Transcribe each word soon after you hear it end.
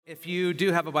If you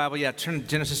do have a Bible, turn to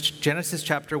Genesis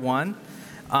chapter 1.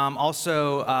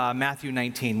 Also, Matthew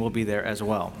 19 will be there as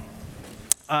well.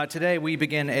 Today we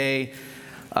begin a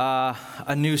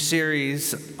new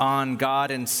series on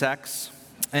God and sex.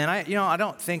 And I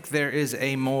don't think there is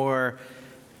a more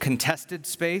contested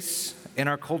space in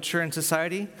our culture and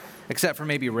society, except for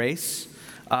maybe race,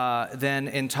 than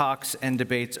in talks and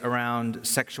debates around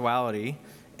sexuality,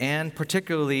 and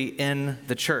particularly in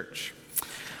the church.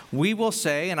 We will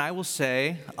say, and I will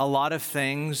say, a lot of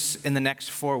things in the next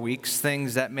 4 weeks,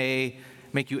 things that may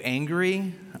make you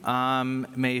angry,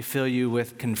 may fill you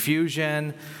with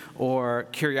confusion or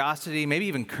curiosity, maybe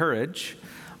even courage.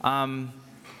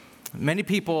 Many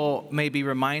people may be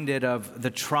reminded of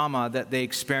the trauma that they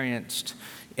experienced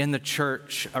in the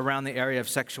church around the area of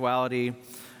sexuality,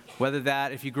 whether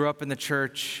that, if you grew up in the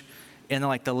church in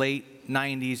the late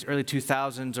 90s, early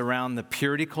 2000s, around the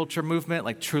purity culture movement,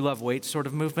 like True Love Waits sort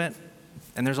of movement.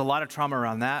 And there's a lot of trauma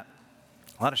around that,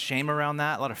 a lot of shame around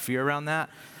that, a lot of fear around that.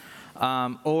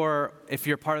 Or if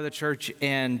you're part of the church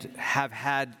and have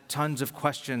had tons of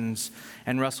questions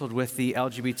and wrestled with the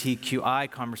LGBTQI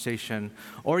conversation,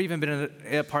 or even been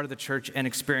a part of the church and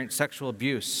experienced sexual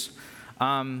abuse,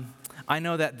 I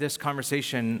know that this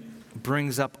conversation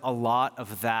brings up a lot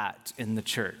of that in the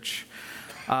church.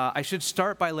 I should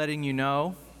start by letting you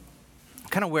know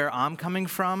kind of where I'm coming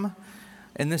from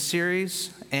in this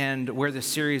series and where the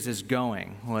series is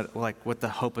going, what the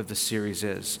hope of the series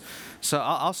is. So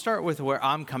I'll start with where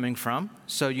I'm coming from,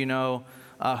 so you know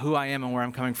who I am and where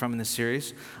I'm coming from in this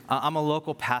series. I'm a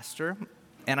local pastor,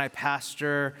 and I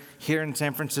pastor here in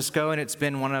San Francisco, and it's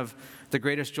been one of the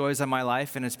greatest joys of my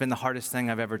life, and it's been the hardest thing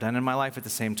I've ever done in my life at the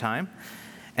same time.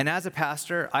 And as a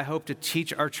pastor, I hope to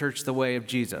teach our church the way of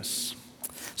Jesus.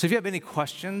 So if you have any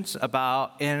questions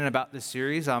about this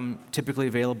series, I'm typically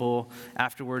available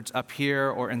afterwards up here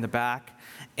or in the back.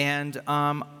 And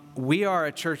we are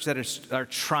a church that are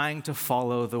trying to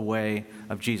follow the way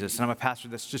of Jesus. And I'm a pastor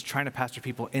that's just trying to pastor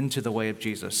people into the way of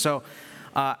Jesus. So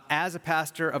as a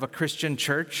pastor of a Christian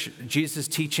church, Jesus'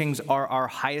 teachings are our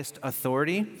highest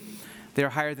authority. They're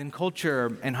higher than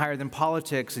culture and higher than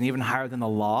politics and even higher than the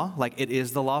law. Like it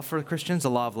is the law for Christians,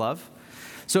 the law of love.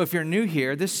 So if you're new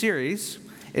here, this series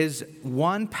is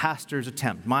one pastor's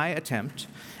attempt, my attempt,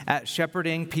 at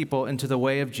shepherding people into the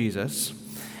way of Jesus,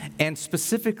 and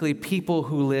specifically people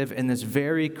who live in this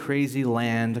very crazy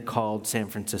land called San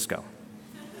Francisco.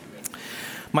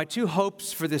 My two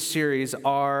hopes for this series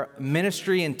are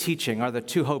ministry and teaching, are the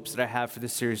two hopes that I have for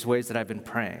this series, ways that I've been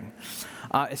praying.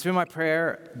 It's been my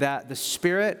prayer that the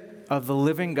Spirit of the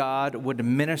living God would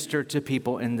minister to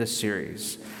people in this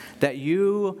series, that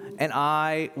you and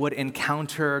I would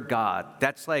encounter God.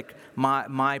 That's like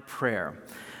my prayer.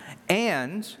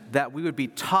 And that we would be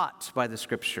taught by the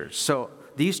Scriptures. So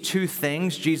these two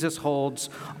things Jesus holds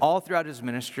all throughout his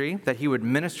ministry, that he would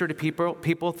minister to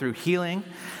people through healing,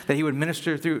 that he would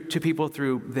minister to people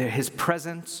through his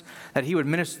presence, that he would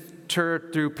minister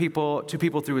to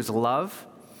people through his love,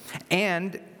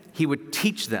 and he would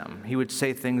teach them. He would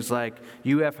say things like,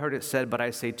 "You have heard it said, but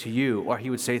I say to you." Or he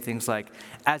would say things like,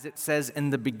 "As it says in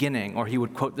the beginning." Or he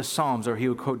would quote the Psalms, or he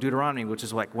would quote Deuteronomy, which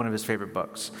is like one of his favorite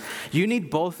books. You need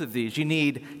both of these. You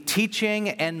need teaching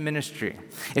and ministry.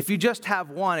 If you just have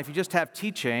one, if you just have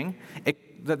teaching,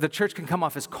 the church can come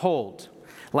off as cold.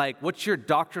 Like, what's your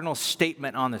doctrinal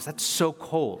statement on this? That's so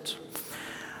cold.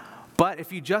 But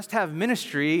if you just have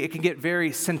ministry, it can get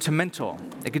very sentimental.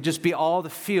 It could just be all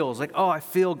the feels, like, oh, I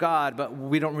feel God, but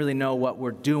we don't really know what we're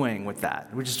doing with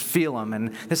that. We just feel him,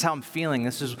 and this is how I'm feeling.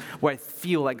 This is where I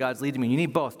feel like God's leading me. You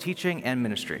need both teaching and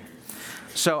ministry.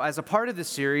 So as a part of this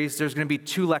series, there's going to be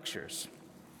 2 lectures.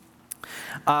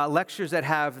 Lectures that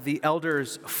have the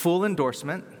elders' full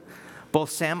endorsement.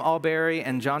 Both Sam Alberry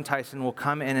and John Tyson will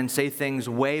come in and say things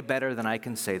way better than I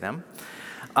can say them.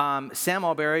 Sam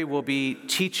Alberry will be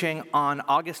teaching on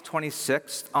August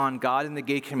 26th on God in the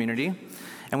gay community,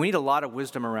 and we need a lot of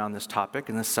wisdom around this topic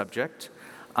and this subject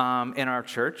in our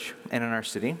church and in our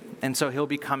city, and so he'll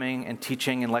be coming and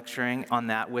teaching and lecturing on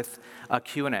that with a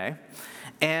Q&A.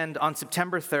 And on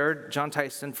September 3rd, John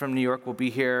Tyson from New York will be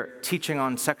here teaching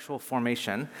on sexual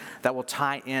formation that will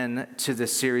tie in to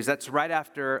this series. That's right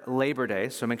after Labor Day,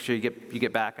 so make sure you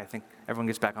get back. I think everyone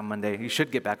gets back on Monday. You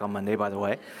should get back on Monday, by the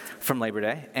way, from Labor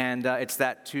Day. And it's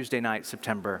that Tuesday night,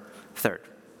 September 3rd.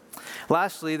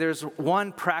 Lastly, there's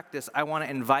one practice I want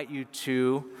to invite you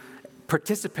to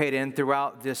participate in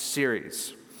throughout this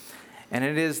series, and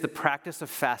it is the practice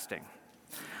of fasting.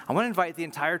 I want to invite the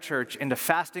entire church into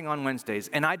fasting on Wednesdays.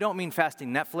 And I don't mean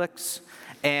fasting Netflix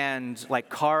and like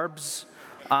carbs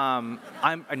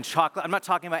and chocolate. I'm not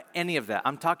talking about any of that.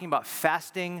 I'm talking about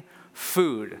fasting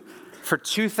food. For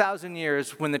 2,000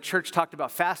 years, when the church talked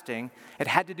about fasting, it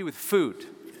had to do with food,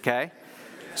 okay?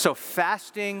 So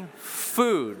fasting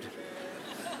food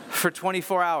for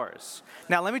 24 hours.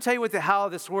 Now, let me tell you how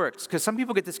this works, because some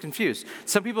people get this confused.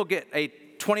 Some people get a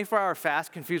 24-hour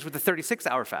fast confused with a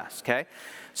 36-hour fast, okay?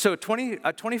 So a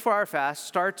 24-hour fast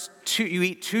starts, you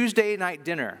eat Tuesday night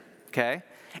dinner, okay?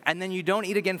 And then you don't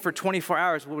eat again for 24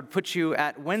 hours, what would put you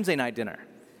at Wednesday night dinner.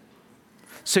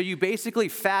 So you basically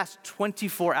fast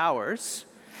 24 hours.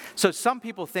 So some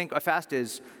people think a fast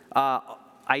is,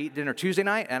 I eat dinner Tuesday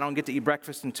night, and I don't get to eat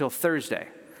breakfast until Thursday.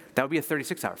 That would be a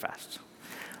 36-hour fast.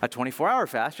 A 24-hour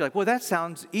fast, you're like, well, that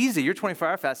sounds easy. Your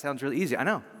 24-hour fast sounds really easy. I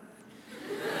know.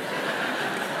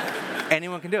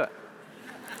 Anyone can do it.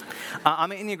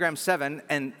 I'm an Enneagram 7,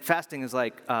 and fasting is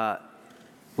like the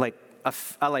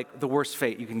worst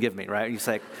fate you can give me, right? He's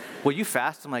like, will you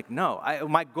fast? I'm like, no.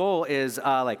 My goal is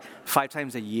 5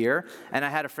 times a year, and I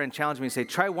had a friend challenge me and say,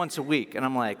 try once a week. And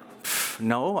I'm like,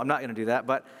 no, I'm not going to do that.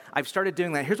 But I've started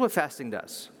doing that. Here's what fasting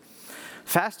does.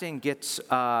 Fasting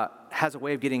has a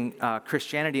way of getting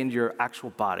Christianity into your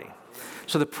actual body.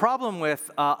 So the problem with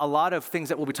a lot of things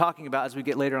that we'll be talking about as we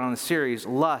get later on in the series,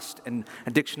 lust and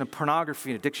addiction to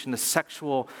pornography and addiction to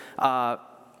sexual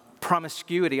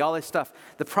promiscuity, all this stuff,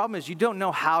 the problem is you don't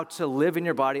know how to live in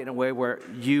your body in a way where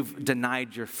you've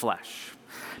denied your flesh.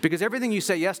 Because everything you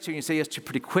say yes to, you say yes to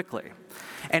pretty quickly.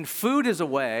 And food is a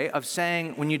way of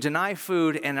saying when you deny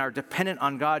food and are dependent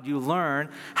on God, you learn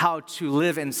how to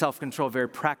live in self-control very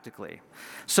practically.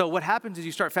 So what happens is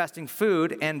you start fasting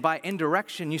food, and by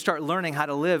indirection, you start learning how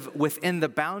to live within the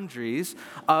boundaries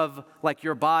of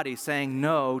your body saying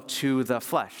no to the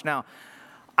flesh. Now,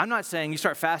 I'm not saying you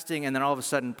start fasting and then all of a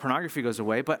sudden pornography goes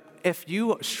away, but if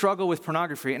you struggle with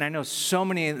pornography, and I know so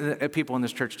many people in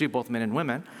this church do, both men and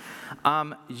women,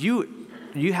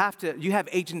 you have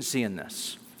agency in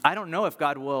this. I don't know if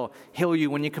God will heal you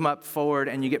when you come up forward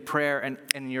and you get prayer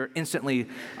and you're instantly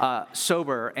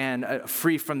sober and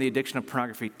free from the addiction of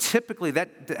pornography. Typically,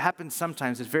 that happens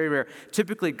sometimes. It's very rare.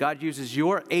 Typically, God uses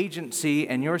your agency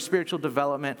and your spiritual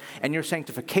development and your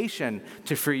sanctification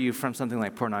to free you from something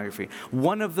like pornography.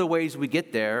 One of the ways we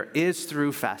get there is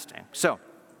through fasting. So,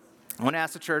 I want to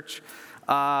ask the church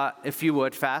if you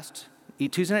would fast,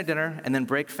 eat Tuesday night dinner, and then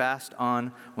break fast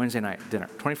on Wednesday night dinner.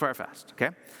 24-hour fast,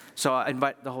 okay? So I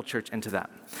invite the whole church into that.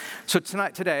 So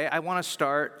today, I want to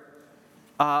start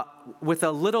with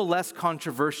a little less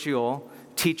controversial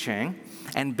teaching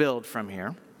and build from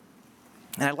here.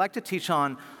 And I'd like to teach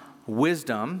on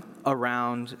wisdom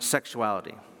around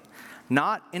sexuality.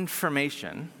 Not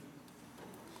information.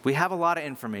 We have a lot of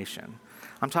information.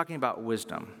 I'm talking about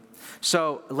wisdom.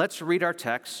 So let's read our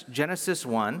text, Genesis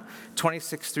 1,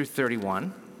 26 through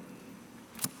 31.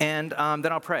 And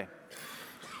then I'll pray.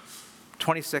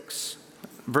 26,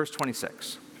 verse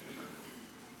 26.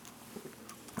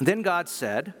 Then God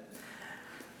said,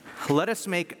 let us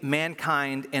make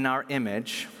mankind in our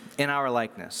image, in our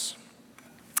likeness,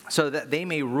 so that they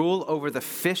may rule over the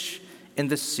fish in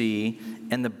the sea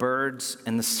and the birds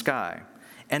in the sky,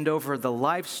 and over the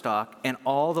livestock and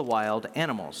all the wild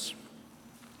animals,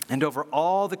 and over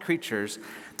all the creatures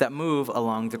that move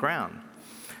along the ground.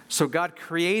 So God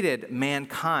created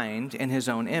mankind in his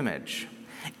own image.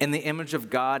 In the image of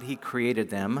God, he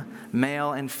created them.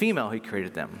 Male and female, he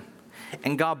created them.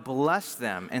 And God blessed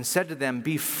them and said to them,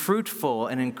 be fruitful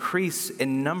and increase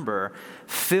in number,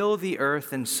 fill the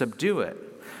earth and subdue it,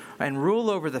 and rule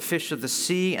over the fish of the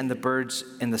sea and the birds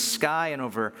in the sky and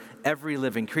over every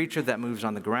living creature that moves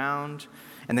on the ground.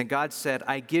 And then God said,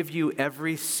 I give you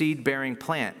every seed-bearing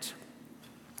plant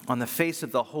on the face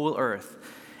of the whole earth,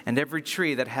 and every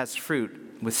tree that has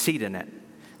fruit with seed in it.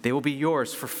 They will be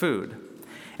yours for food.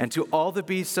 And to all the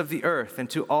beasts of the earth, and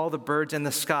to all the birds in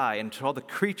the sky, and to all the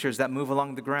creatures that move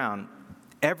along the ground,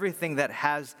 everything that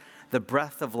has the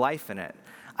breath of life in it,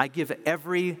 I give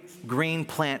every green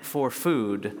plant for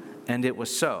food, and it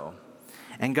was so.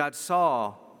 And God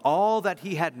saw all that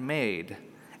he had made,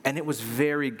 and it was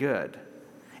very good.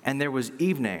 And there was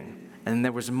evening, and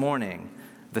there was morning,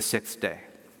 the sixth day.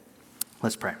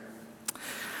 Let's pray.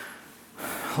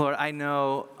 Lord, I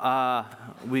know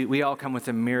we all come with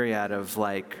a myriad of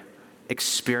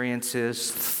experiences,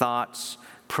 thoughts,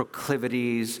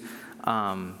 proclivities,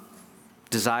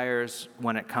 desires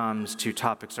when it comes to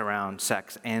topics around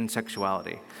sex and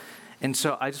sexuality. And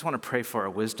so I just want to pray for our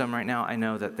wisdom right now. I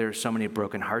know that there's so many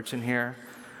broken hearts in here,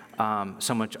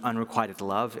 so much unrequited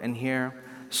love in here,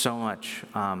 so much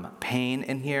pain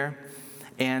in here,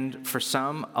 and for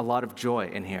some, a lot of joy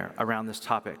in here around this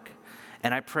topic.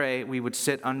 And I pray we would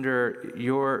sit under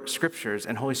your scriptures,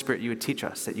 and Holy Spirit, you would teach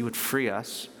us, that you would free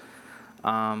us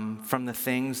from the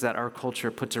things that our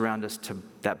culture puts around us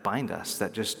that bind us,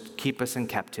 that just keep us in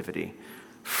captivity.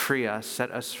 Free us,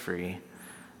 set us free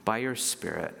by your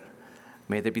Spirit.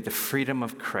 May there be the freedom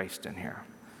of Christ in here.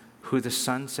 Who the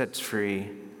Son sets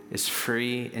free is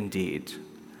free indeed.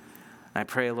 I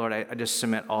pray, Lord, I just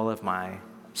submit all of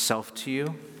myself to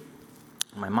you,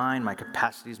 my mind, my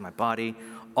capacities, my body,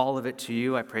 all of it to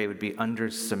you. I pray it would be under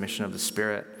submission of the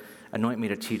Spirit. Anoint me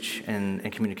to teach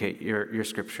and communicate your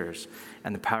scriptures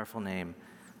in the powerful name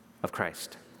of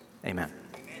Christ. Amen.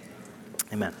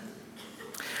 Amen.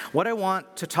 What I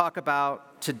want to talk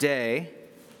about today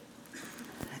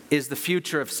is the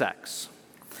future of sex.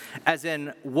 As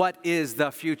in, what is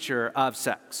the future of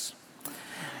sex?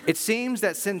 It seems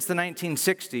that since the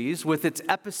 1960s, with its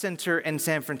epicenter in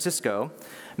San Francisco,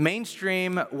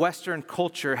 mainstream Western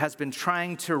culture has been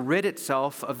trying to rid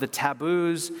itself of the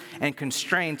taboos and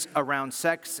constraints around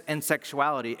sex and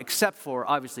sexuality, except for,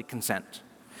 obviously, consent.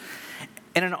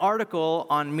 In an article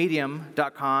on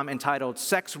Medium.com entitled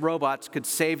 "Sex Robots Could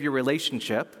Save Your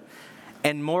Relationship,"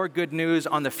 and more good news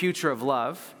on the future of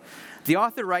love, the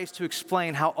author writes to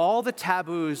explain how all the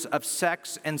taboos of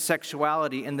sex and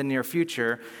sexuality in the near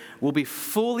future will be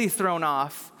fully thrown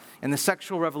off and the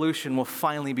sexual revolution will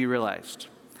finally be realized.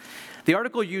 The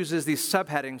article uses these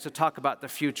subheadings to talk about the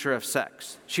future of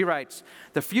sex. She writes,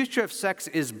 "The future of sex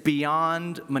is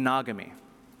beyond monogamy."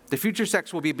 The future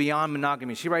sex will be beyond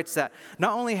monogamy. She writes that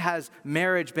not only has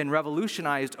marriage been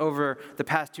revolutionized over the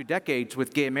past 2 decades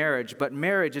with gay marriage, but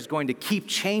marriage is going to keep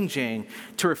changing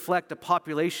to reflect a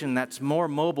population that's more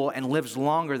mobile and lives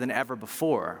longer than ever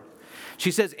before. She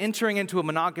says entering into a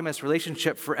monogamous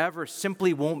relationship forever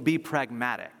simply won't be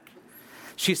pragmatic.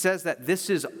 She says that this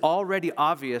is already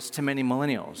obvious to many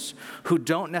millennials who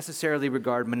don't necessarily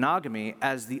regard monogamy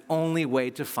as the only way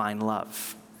to find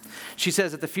love. She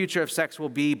says that the future of sex will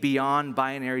be beyond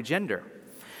binary gender.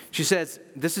 She says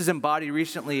this is embodied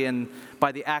recently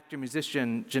by the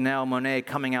actor-musician Janelle Monáe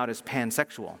coming out as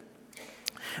pansexual,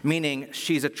 meaning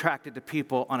she's attracted to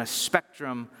people on a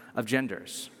spectrum of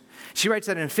genders. She writes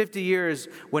that in 50 years,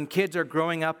 when kids are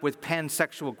growing up with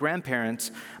pansexual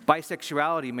grandparents,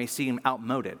 bisexuality may seem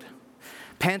outmoded.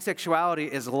 Pansexuality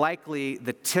is likely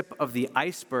the tip of the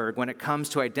iceberg when it comes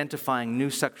to identifying new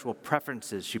sexual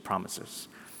preferences, she promises.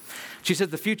 She says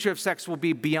the future of sex will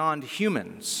be beyond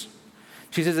humans.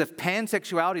 She says if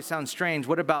pansexuality sounds strange,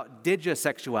 what about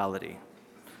digisexuality?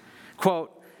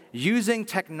 Quote, "Using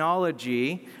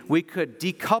technology, we could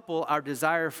decouple our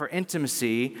desire for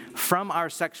intimacy from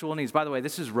our sexual needs." By the way,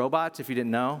 this is robots, if you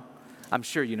didn't know. I'm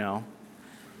sure you know.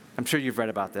 I'm sure you've read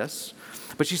about this.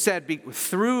 But she said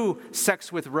through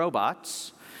sex with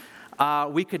robots,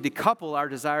 we could decouple our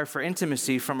desire for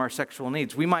intimacy from our sexual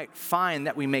needs. We might find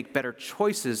that we make better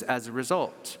choices as a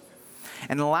result.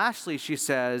 And lastly, she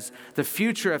says, the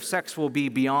future of sex will be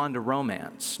beyond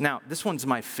romance. Now, this one's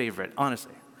my favorite,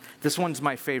 honestly. This one's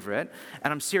my favorite,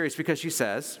 and I'm serious because she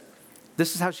says,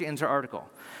 this is how she ends her article.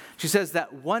 She says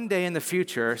that one day in the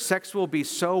future, sex will be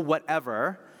so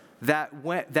whatever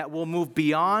that will move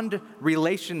beyond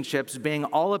relationships being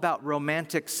all about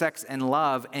romantic sex and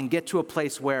love and get to a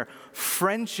place where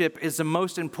friendship is the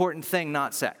most important thing,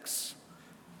 not sex.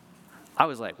 I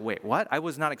was like, wait, what? I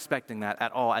was not expecting that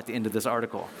at all at the end of this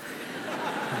article.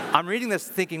 I'm reading this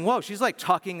thinking, whoa, she's like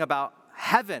talking about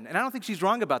heaven. And I don't think she's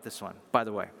wrong about this one, by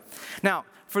the way. Now,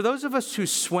 for those of us who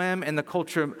swim in the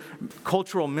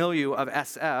cultural milieu of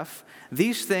SF,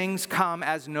 these things come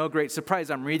as no great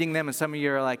surprise. I'm reading them, and some of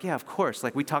you are like, yeah, of course.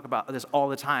 Like, we talk about this all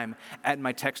the time at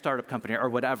my tech startup company or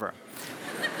whatever.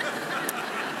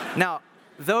 Now,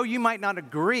 though you might not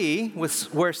agree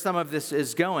with where some of this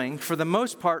is going, for the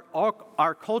most part,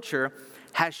 our culture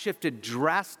has shifted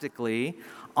drastically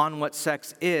on what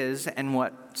sex is and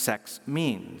what sex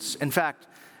means. In fact,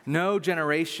 no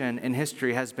generation in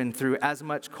history has been through as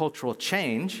much cultural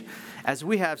change as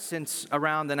we have since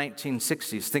around the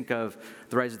 1960s. Think of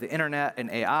the rise of the internet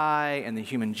and AI and the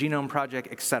Human Genome Project,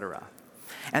 etc.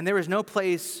 And there is no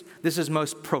place this is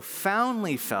most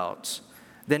profoundly felt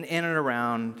than in and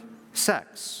around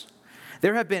sex.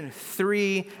 There have been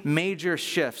 3 major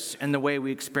shifts in the way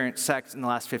we experience sex in the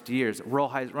last 50 years.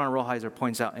 Ronald Rolheiser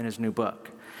points out in his new book.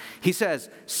 He says,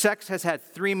 sex has had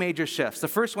 3 major shifts. The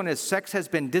first one is sex has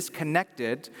been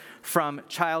disconnected from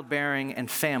childbearing and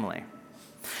family.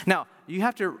 Now, you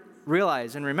have to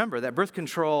realize and remember that birth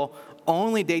control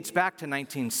only dates back to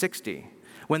 1960,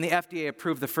 when the FDA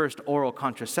approved the first oral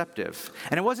contraceptive.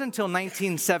 And it wasn't until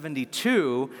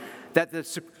 1972 that the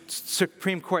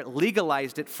Supreme Court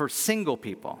legalized it for single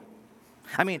people.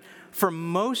 I mean, for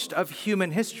most of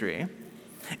human history,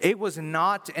 it was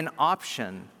not an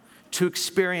option to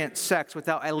experience sex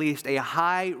without at least a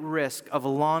high risk of a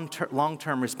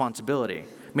long-term responsibility,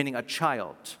 meaning a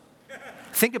child.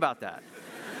 Think about that.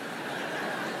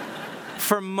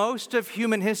 For most of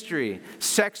human history,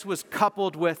 sex was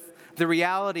coupled with the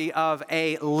reality of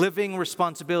a living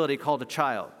responsibility called a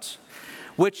child,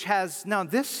 which has, now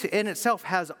this in itself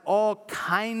has all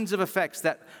kinds of effects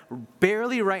that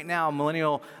barely right now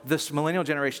this millennial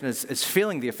generation is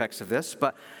feeling the effects of this,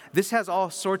 but this has all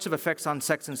sorts of effects on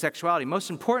sex and sexuality. Most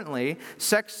importantly,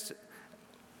 sex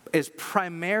is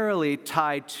primarily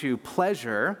tied to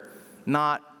pleasure,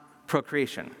 not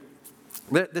procreation.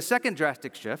 The second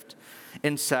drastic shift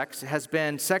in sex has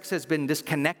been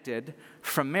disconnected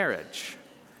from marriage.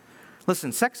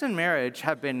 Listen, sex and marriage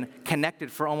have been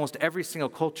connected for almost every single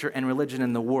culture and religion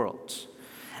in the world.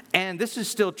 And this is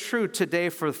still true today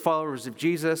for the followers of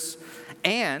Jesus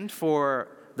and for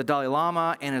the Dalai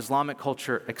Lama and Islamic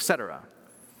culture, etc.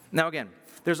 Now again,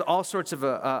 there's all sorts of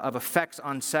effects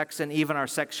on sex and even our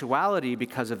sexuality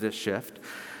because of this shift.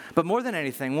 But more than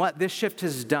anything, what this shift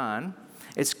has done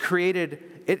is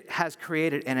it has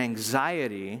created an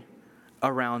anxiety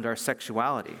around our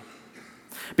sexuality.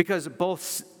 Because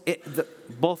both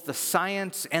the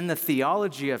science and the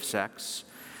theology of sex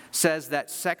says that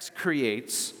sex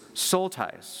creates soul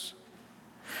ties.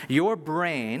 Your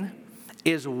brain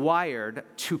is wired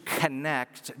to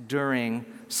connect during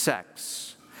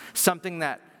sex, something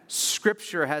that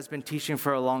Scripture has been teaching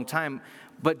for a long time,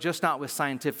 but just not with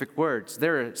scientific words.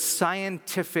 There are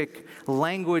scientific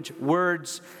language,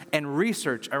 words, and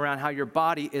research around how your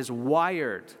body is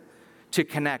wired to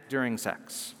connect during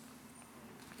sex.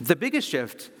 The biggest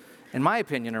shift, in my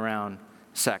opinion, around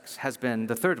sex has been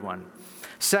the third one.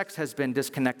 Sex has been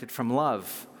disconnected from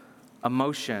love,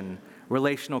 emotion,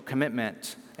 relational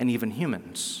commitment, and even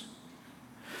humans.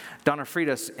 Donna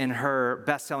Freitas, in her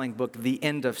best-selling book, The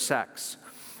End of Sex,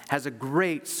 has a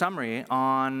great summary in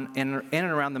and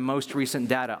around the most recent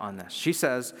data on this. She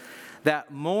says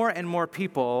that more and more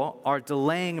people are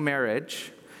delaying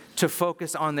marriage to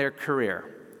focus on their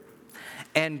career.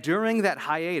 And during that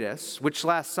hiatus, which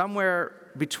lasts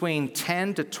somewhere between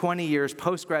 10 to 20 years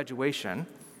post-graduation,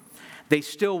 they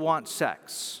still want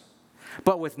sex,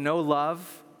 but with no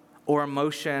love or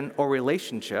emotion or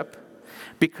relationship,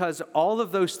 because all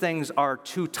of those things are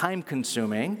too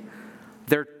time-consuming,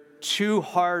 they're too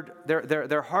hard,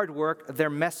 they're hard work, they're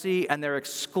messy, and they're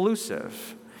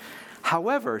exclusive.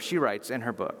 However, she writes in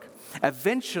her book,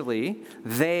 eventually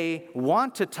they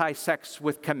want to tie sex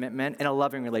with commitment in a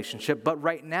loving relationship, but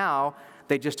right now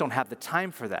they just don't have the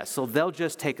time for that, so they'll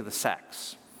just take the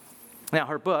sex. Now,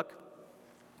 her book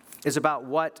is about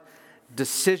what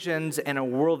decisions and a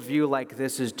worldview like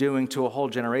this is doing to a whole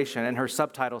generation, and her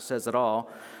subtitle says it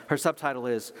all. Her subtitle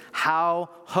is How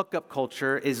Hookup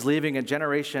Culture is Leaving a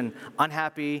Generation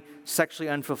Unhappy, Sexually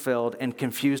Unfulfilled, and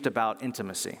Confused About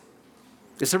Intimacy.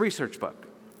 It's a research book.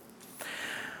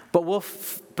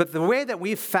 But the way that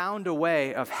we've found a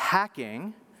way of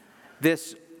hacking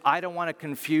this I don't want to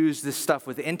confuse this stuff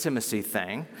with intimacy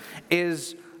thing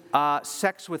is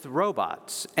sex with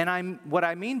robots. And what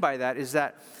I mean by that is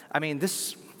that,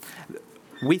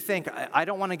 we think, I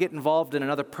don't want to get involved in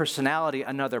another personality,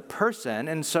 another person,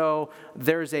 and so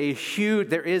there is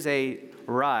a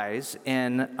rise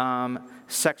in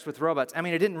sex with robots. It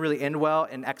didn't really end well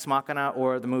in Ex Machina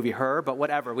or the movie Her, but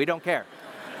whatever, we don't care.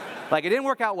 It didn't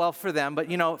work out well for them, but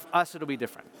us, it'll be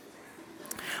different.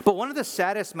 But one of the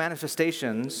saddest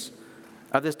manifestations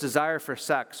of this desire for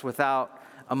sex without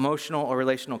emotional or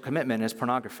relational commitment is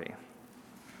pornography.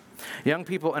 Young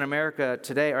people in America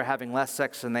today are having less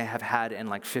sex than they have had in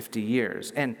 50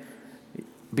 years. And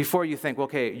before you think,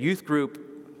 okay, youth group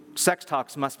sex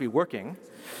talks must be working,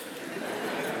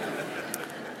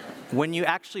 when you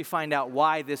actually find out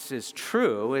why this is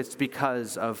true, it's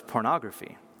because of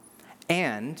pornography.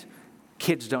 And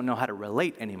kids don't know how to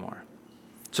relate anymore.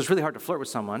 So it's really hard to flirt with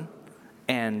someone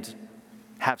and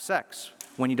have sex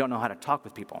when you don't know how to talk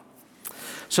with people.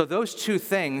 So those two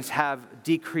things have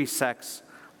decreased sex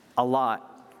a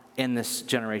lot in this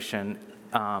generation,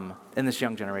 in this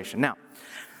young generation. Now,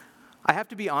 I have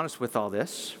to be honest with all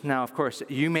this. Now, of course,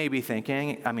 you may be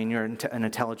thinking, you're an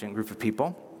intelligent group of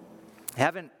people.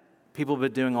 Haven't people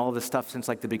been doing all this stuff since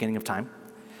the beginning of time?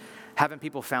 Haven't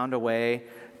people found a way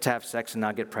to have sex and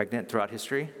not get pregnant throughout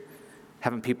history?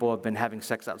 Haven't people been having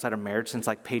sex outside of marriage since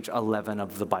page 11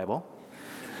 of the Bible?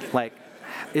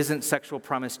 Isn't sexual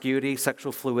promiscuity,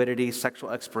 sexual fluidity, sexual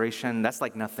exploration, that's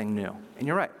nothing new. And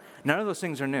you're right, none of those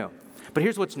things are new. But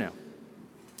here's what's new.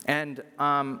 And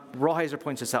Rolheiser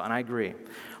points this out, and I agree.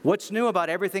 What's new about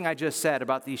everything I just said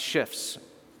about these shifts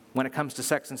when it comes to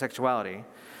sex and sexuality?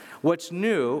 What's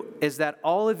new is that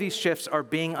all of these shifts are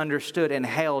being understood and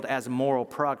hailed as moral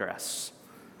progress,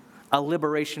 a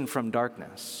liberation from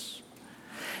darkness.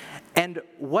 And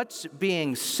what's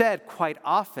being said quite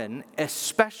often,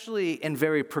 especially in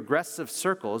very progressive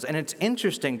circles, and it's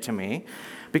interesting to me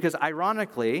because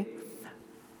ironically,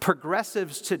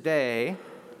 progressives today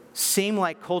seem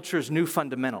like culture's new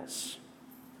fundamentals.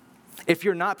 If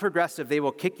you're not progressive, they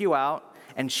will kick you out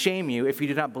and shame you if you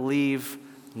do not believe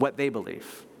what they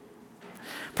believe.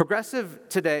 Progressives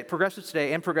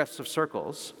today in progressive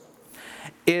circles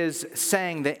is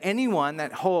saying that anyone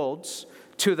that holds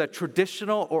to the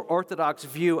traditional or orthodox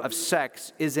view of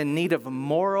sex is in need of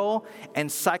moral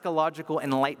and psychological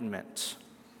enlightenment.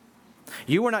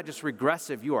 You are not just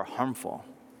regressive, you are harmful.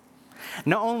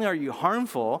 Not only are you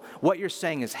harmful, what you're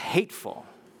saying is hateful.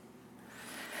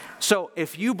 So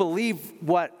if you believe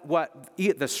what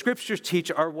the scriptures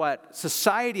teach or what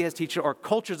society has taught or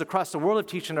cultures across the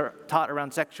world have taught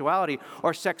around sexuality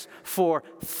or sex for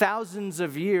thousands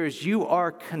of years, you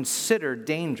are considered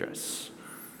dangerous.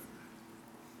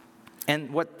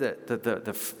 And what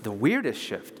the weirdest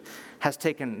shift that's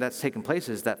taken place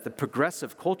is that the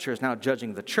progressive culture is now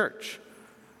judging the church,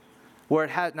 where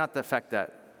it had not the fact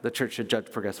that the church should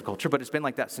judge progressive culture, but it's been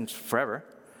like that since forever.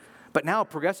 But now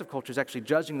progressive culture is actually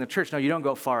judging the church. No, you don't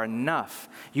go far enough.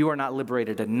 You are not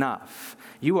liberated enough.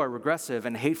 You are regressive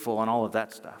and hateful and all of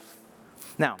that stuff.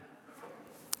 Now,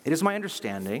 it is my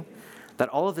understanding that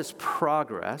all of this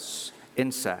progress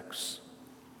in sex,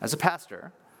 as a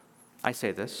pastor, I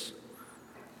say this,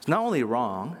 it's not only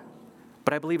wrong,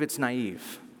 but I believe it's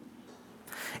naive.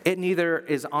 It neither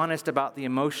is honest about the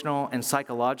emotional and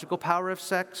psychological power of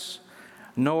sex,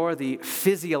 nor the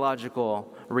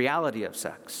physiological reality of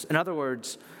sex. In other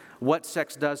words, what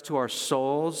sex does to our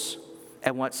souls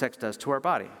and what sex does to our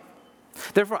body.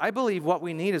 Therefore, I believe what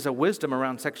we need is a wisdom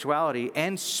around sexuality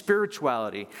and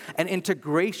spirituality, an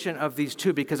integration of these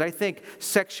two, because I think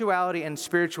sexuality and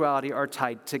spirituality are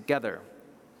tied together.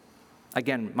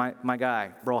 Again, my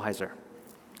guy, Rolheiser.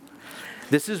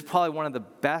 This is probably one of the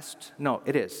best,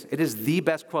 it is the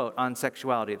best quote on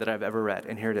sexuality that I've ever read,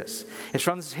 and here it is. It's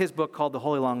from his book called The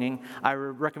Holy Longing. I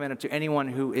recommend it to anyone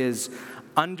who is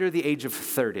under the age of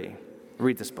 30.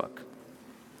 Read this book.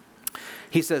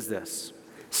 He says this,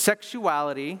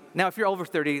 sexuality, now if you're over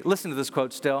 30, listen to this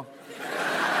quote still.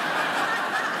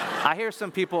 I hear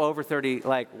some people over 30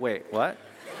 like, wait, what?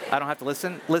 I don't have to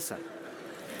listen? Listen.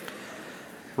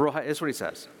 This is what he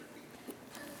says.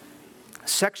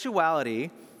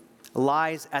 Sexuality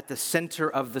lies at the center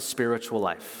of the spiritual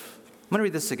life. I'm going to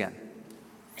read this again.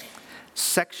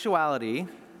 Sexuality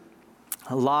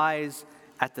lies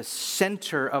at the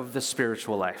center of the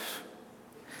spiritual life.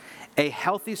 A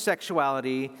healthy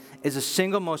sexuality is the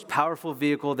single most powerful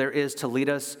vehicle there is to lead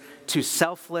us to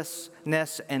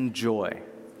selflessness and joy.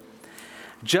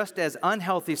 Just as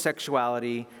unhealthy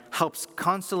sexuality helps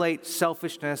consolate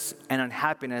selfishness and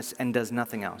unhappiness and does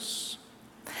nothing else.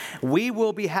 We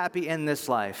will be happy in this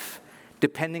life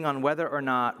depending on whether or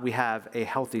not we have a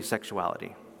healthy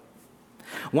sexuality.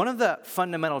 One of the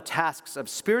fundamental tasks of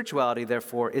spirituality,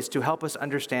 therefore, is to help us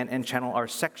understand and channel our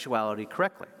sexuality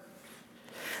correctly.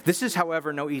 This is,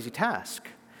 however, no easy task.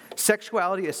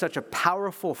 Sexuality is such a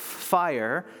powerful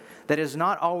fire that is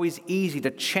not always easy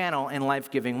to channel in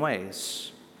life-giving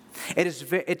ways.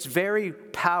 Its very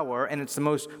power, and it's the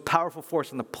most powerful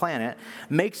force on the planet,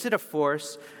 makes it a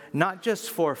force not just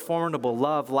for formidable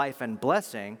love, life, and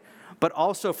blessing, but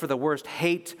also for the worst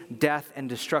hate, death, and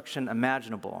destruction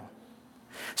imaginable.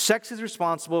 Sex is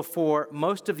responsible for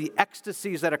most of the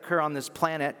ecstasies that occur on this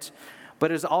planet,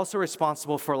 but is also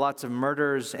responsible for lots of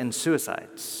murders and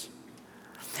suicides.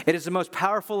 It is the most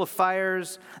powerful of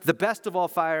fires, the best of all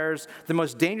fires, the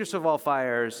most dangerous of all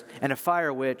fires, and a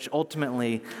fire which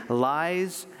ultimately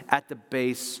lies at the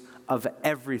base of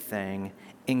everything,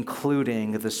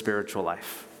 including the spiritual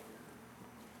life.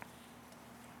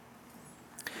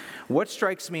 What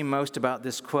strikes me most about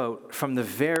this quote from the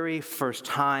very first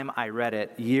time I read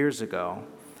it years ago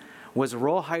was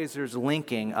Rolheiser's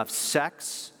linking of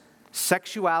sex,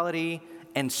 sexuality,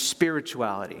 and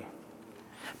spirituality.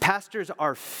 Pastors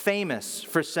are famous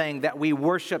for saying that we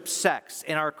worship sex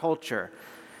in our culture,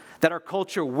 that our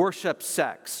culture worships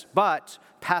sex. But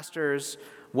pastors,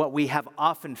 what we have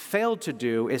often failed to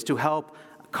do is to help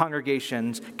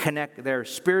congregations connect their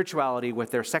spirituality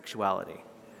with their sexuality.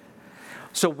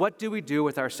 So what do we do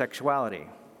with our sexuality?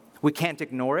 We can't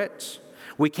ignore it.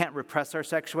 We can't repress our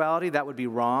sexuality. That would be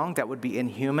wrong. That would be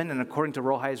inhuman. And according to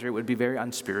Rolheiser, it would be very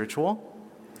unspiritual.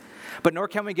 But nor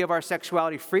can we give our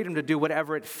sexuality freedom to do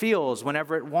whatever it feels,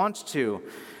 whenever it wants to.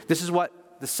 This is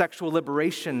what the sexual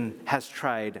liberation has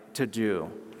tried to do.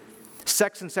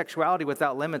 sex and sexuality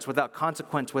without limits, without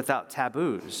consequence, without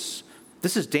taboos.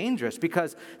 This is dangerous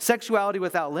because sexuality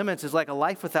without limits is like a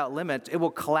life without limits. It will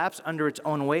collapse under its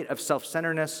own weight of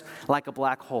self-centeredness like a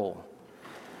black hole.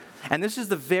 And this is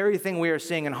the very thing we are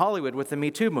seeing in Hollywood with the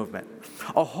Me Too movement.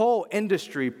 A whole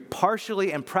industry,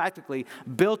 partially and practically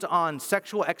built on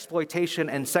sexual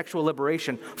exploitation and sexual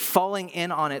liberation, falling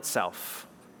in on itself.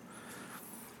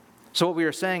 So what we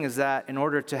are saying is that in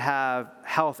order to have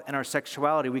health in our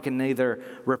sexuality, we can neither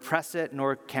repress it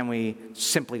nor can we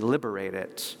simply liberate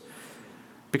it.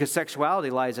 Because sexuality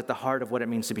lies at the heart of what it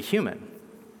means to be human.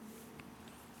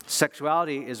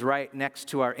 Sexuality is right next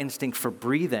to our instinct for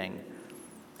breathing,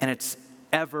 and it's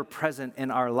ever present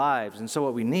in our lives. And so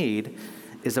what we need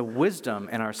is a wisdom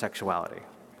in our sexuality.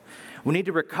 We need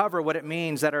to recover what it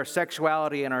means that our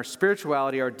sexuality and our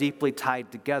spirituality are deeply tied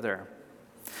together.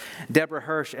 Deborah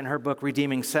Hirsch, in her book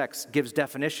Redeeming Sex, gives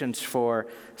definitions for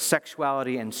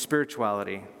sexuality and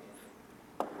spirituality.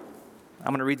 I'm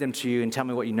going to read them to you and tell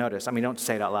me what you notice. I mean, don't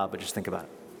say it out loud, but just think about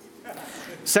it.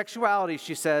 Sexuality,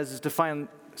 she says,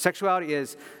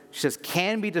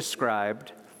 can be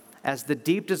described as the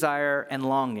deep desire and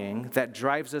longing that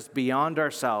drives us beyond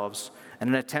ourselves in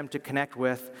an attempt to connect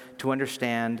with, to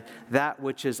understand that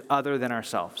which is other than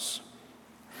ourselves.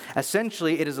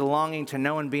 Essentially, it is a longing to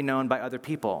know and be known by other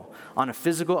people on a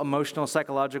physical, emotional,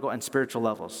 psychological, and spiritual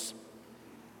levels.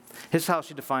 Here's how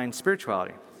she defines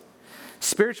spirituality.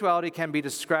 Spirituality can be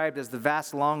described as the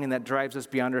vast longing that drives us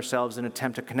beyond ourselves in an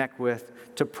attempt to connect with,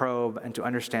 to probe, and to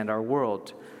understand our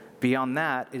world. Beyond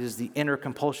that, it is the inner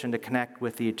compulsion to connect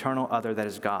with the eternal other that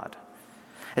is God.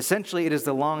 Essentially, it is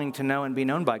the longing to know and be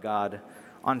known by God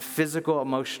on physical,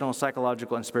 emotional,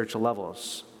 psychological, and spiritual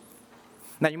levels.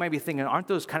 Now, you might be thinking, aren't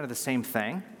those kind of the same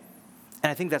thing? And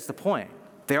I think that's the point.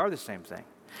 They are the same thing.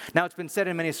 Now, it's been said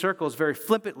in many circles very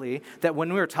flippantly that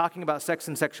when we are talking about sex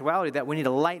and sexuality, that we need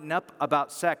to lighten up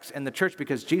about sex in the church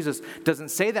because Jesus doesn't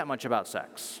say that much about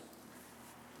sex.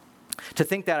 To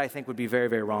think that, I think, would be very,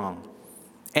 very wrong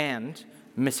and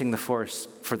missing the forest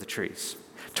for the trees.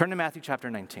 Turn to Matthew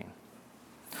chapter 19.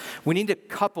 We need to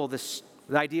couple the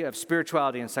idea of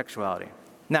spirituality and sexuality.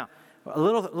 Now, a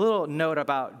little note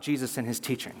about Jesus and his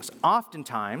teachings.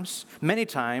 Oftentimes, many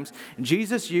times,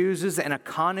 Jesus uses an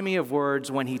economy of words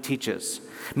when he teaches,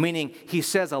 meaning he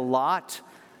says a lot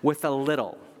with a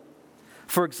little.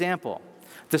 For example,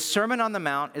 the Sermon on the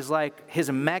Mount is like his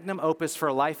magnum opus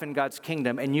for life in God's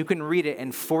kingdom, and you can read it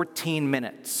in 14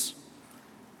 minutes,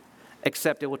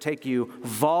 except it will take you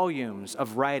volumes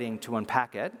of writing to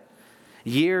unpack it,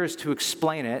 years to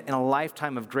explain it, and a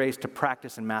lifetime of grace to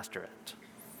practice and master it.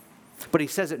 But he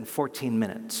says it in 14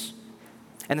 minutes.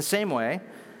 In the same way,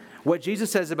 what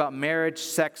Jesus says about marriage,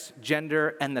 sex,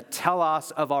 gender, and the telos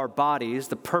of our bodies,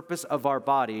 the purpose of our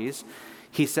bodies,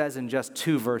 he says in just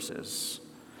 2 verses.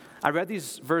 I read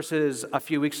these verses a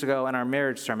few weeks ago in our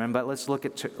marriage sermon, but let's look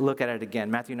at it again.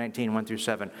 Matthew 19, 1 through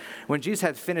 7. When Jesus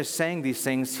had finished saying these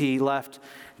things, he left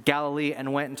Galilee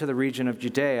and went into the region of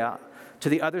Judea to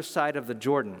the other side of the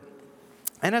Jordan.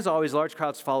 And as always, large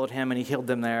crowds followed him, and he healed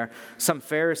them there. Some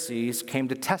Pharisees came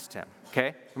to test him,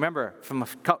 okay? Remember, from a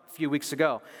few weeks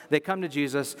ago, they come to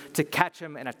Jesus to catch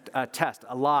him in a test,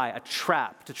 a lie, a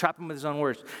trap, to trap him with his own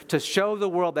words, to show the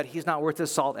world that he's not worth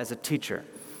his salt as a teacher.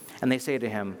 And they say to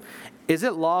him, "Is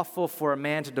it lawful for a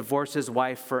man to divorce his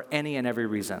wife for any and every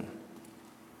reason?"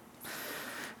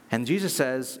 And Jesus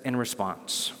says in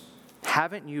response,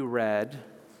 "Haven't you read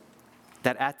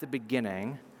that at the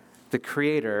beginning, the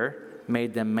Creator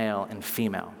made them male and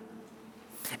female,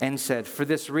 and said, 'For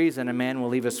this reason, a man will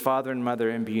leave his father and mother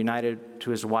and be united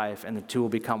to his wife, and the two will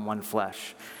become one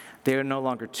flesh. They are no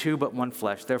longer two, but one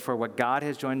flesh. Therefore, what God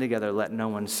has joined together, let no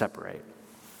one separate.'"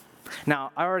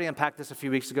 Now, I already unpacked this a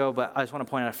few weeks ago, but I just want to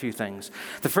point out a few things.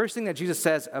 The first thing that Jesus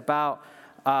says about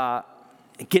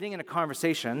getting in a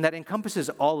conversation that encompasses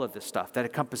all of this stuff, that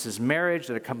encompasses marriage,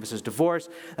 that encompasses divorce,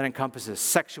 that encompasses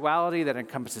sexuality, that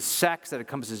encompasses sex, that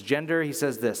encompasses gender. He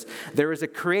says this: there is a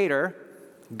creator,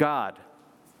 God.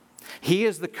 He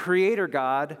is the creator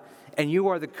God, and you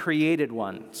are the created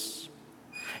ones.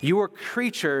 You are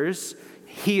creatures,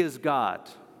 he is God.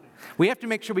 We have to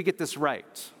make sure we get this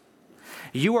right.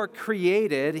 You are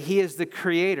created, he is the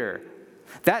creator.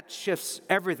 That shifts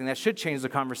everything. That should change the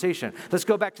conversation. Let's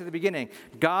go back to the beginning.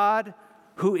 God,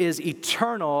 who is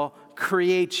eternal,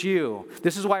 creates you.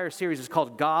 This is why our series is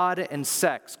called God and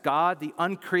Sex. God, the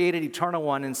uncreated, eternal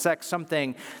one, and sex,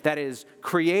 something that is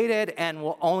created and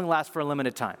will only last for a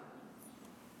limited time.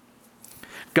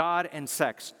 God and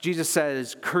sex. Jesus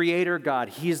says, Creator God,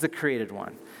 he's the created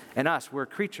one. And us, we're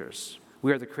creatures.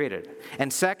 We are the created.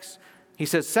 And sex, he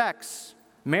says sex,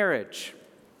 marriage.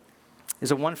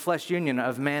 is a one flesh union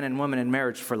of man and woman in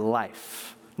marriage for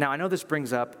life. Now, I know this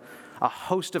brings up a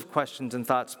host of questions and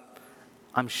thoughts,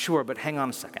 I'm sure, but hang on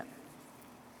a second.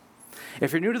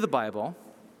 If you're new to the Bible,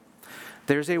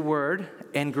 there's a word,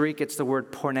 in Greek it's the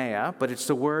word porneia, but it's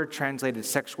the word translated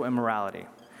sexual immorality,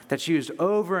 that's used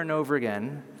over and over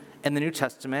again in the New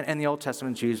Testament, and the Old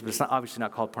Testament's used, but it's obviously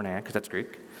not called porneia because that's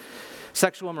Greek.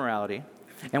 Sexual immorality.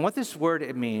 And what this word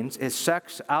it means is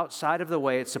sex outside of the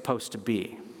way it's supposed to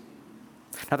be.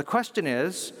 Now the question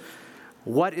is,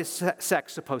 what is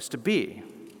sex supposed to be?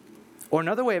 Or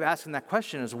another way of asking that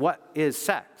question is, what is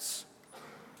sex?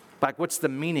 Like, what's the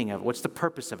meaning of it? What's the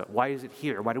purpose of it? Why is it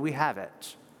here? Why do we have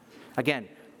it? Again,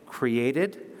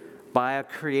 created by a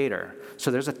creator.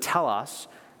 So there's a telos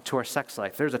to our sex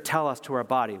life. There's a telos to our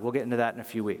body. We'll get into that in a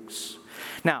few weeks.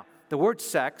 Now, the word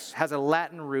sex has a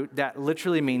Latin root that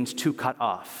literally means to cut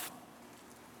off,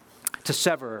 to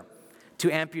sever,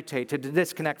 to amputate, to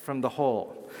disconnect from the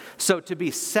whole. So to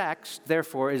be sexed,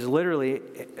 therefore, is literally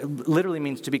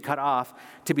means to be cut off,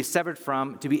 to be severed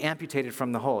from, to be amputated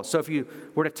from the whole. So if you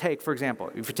were to take, for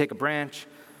example, if you take a branch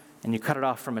and you cut it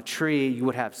off from a tree, you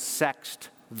would have sexed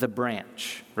the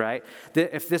branch, right?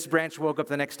 If this branch woke up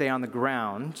the next day on the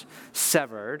ground,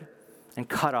 severed and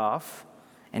cut off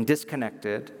and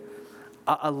disconnected,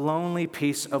 a lonely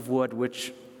piece of wood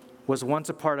which was once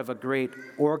a part of a great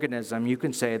organism, you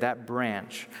can say that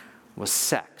branch was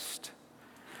sexed.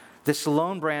 This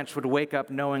lone branch would wake up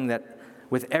knowing that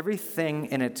with everything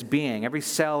in its being, every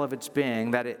cell of its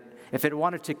being, that if it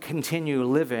wanted to continue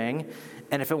living,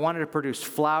 and if it wanted to produce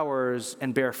flowers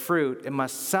and bear fruit, it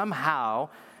must somehow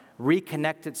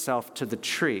reconnect itself to the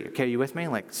tree. Okay, are you with me?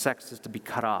 Like, sex is to be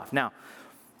cut off. Now,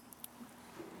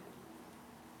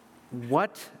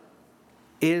 what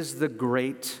is the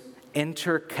great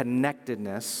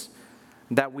interconnectedness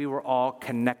that we were all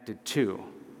connected to?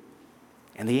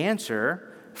 And the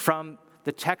answer, from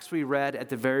the text we read at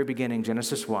the very beginning,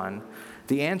 Genesis 1,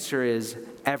 the answer is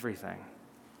everything.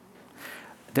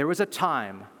 There was a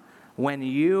time when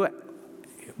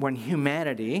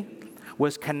humanity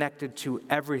was connected to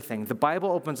everything. The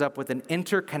Bible opens up with an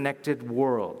interconnected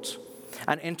world,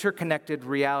 an interconnected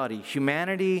reality.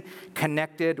 Humanity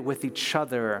connected with each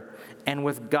other and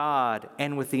with God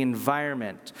and with the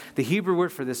environment. The Hebrew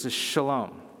word for this is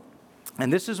shalom.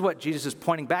 And this is what Jesus is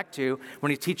pointing back to when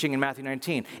he's teaching in Matthew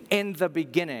 19. In the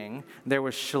beginning, there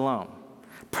was shalom,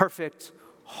 perfect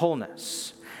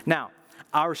wholeness. Now,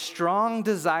 our strong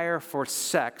desire for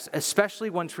sex, especially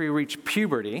once we reach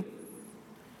puberty,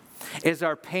 is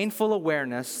our painful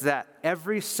awareness that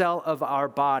every cell of our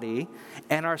body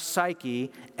and our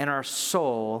psyche and our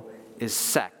soul is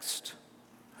sexed,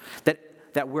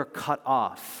 that we're cut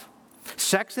off.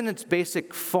 Sex in its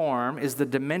basic form is the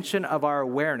dimension of our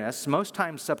awareness, most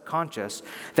times subconscious,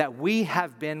 that we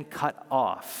have been cut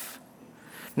off.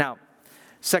 Now,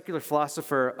 secular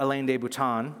philosopher Alain de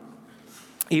Botton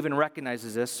even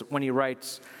recognizes this when he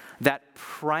writes that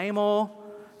primal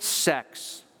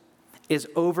sex is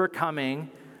overcoming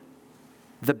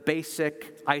the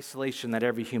basic isolation that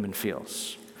every human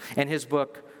feels. In his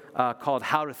book called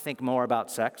How to Think More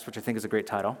About Sex, which I think is a great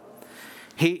title,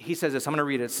 he says this. I'm going to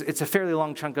read it. It's a fairly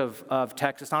long chunk of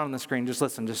text. It's not on the screen. Just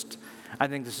listen. I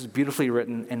think this is beautifully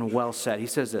written and well said. He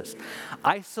says this: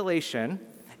 isolation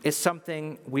is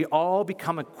something we all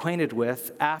become acquainted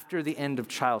with after the end of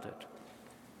childhood.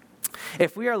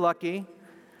 If we are lucky,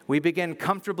 we begin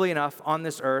comfortably enough on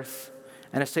this earth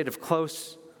in a state of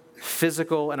close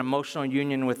physical and emotional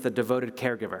union with the devoted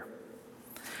caregiver.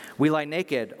 We lie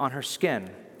naked on her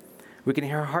skin. We can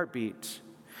hear her heartbeat.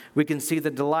 We can see the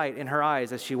delight in her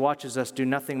eyes as she watches us do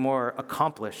nothing more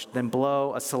accomplished than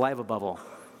blow a saliva bubble.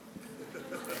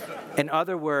 In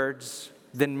other words,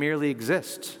 than merely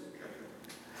exist.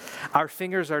 Our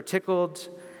fingers are tickled,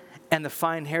 and the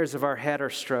fine hairs of our head are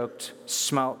stroked,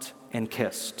 smelt, and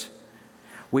kissed.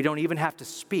 We don't even have to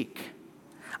speak.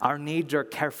 Our needs are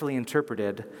carefully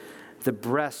interpreted. The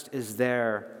breast is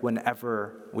there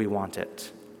whenever we want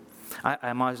it.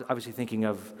 I'm obviously thinking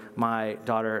of my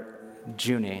daughter,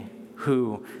 Junie,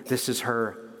 who this is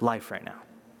her life right now.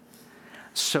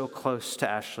 So close to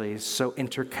Ashley, so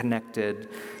interconnected.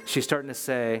 She's starting to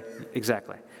say,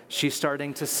 exactly. She's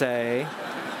starting to say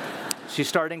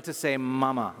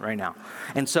mama right now.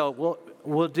 And so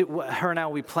we'll do, her and I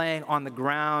will be playing on the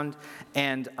ground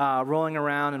and rolling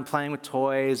around and playing with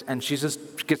toys, and she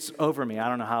just gets over me. I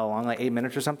don't know how long, like 8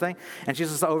 minutes or something. And she's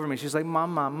just over me. She's like,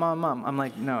 Mom. I'm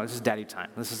like, no, this is daddy time.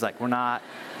 This is like, mama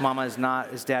is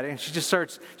not, it's daddy. And she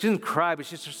doesn't cry, but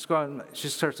she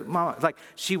starts, Mama, like,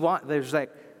 there's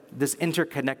like this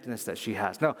interconnectedness that she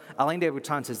has. No, Alain de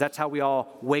Botton says that's how we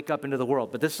all wake up into the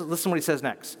world. But listen what he says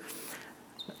next.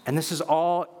 And this is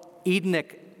all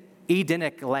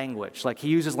Edenic language. Like he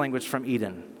uses language from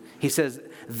Eden. He says,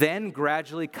 then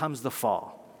gradually comes the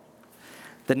fall.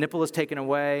 The nipple is taken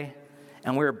away,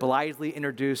 and we're blithely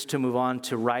introduced to move on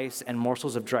to rice and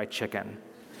morsels of dry chicken.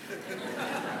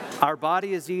 Our body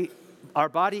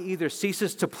either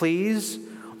ceases to please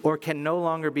or can no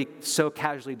longer be so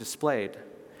casually displayed.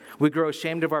 We grow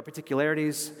ashamed of our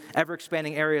particularities.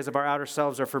 Ever-expanding areas of our outer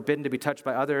selves are forbidden to be touched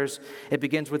by others. It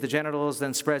begins with the genitals,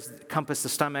 then spreads, compass the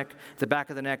stomach, the back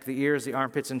of the neck, the ears, the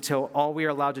armpits, until all we are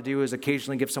allowed to do is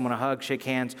occasionally give someone a hug, shake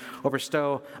hands, or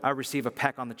bestow or receive a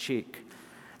peck on the cheek.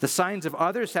 The signs of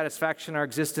other satisfaction in our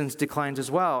existence declines as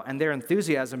well, and their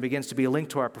enthusiasm begins to be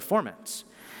linked to our performance.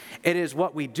 It is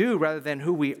what we do rather than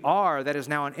who we are that is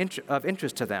now of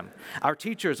interest to them. Our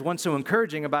teachers, once so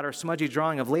encouraging about our smudgy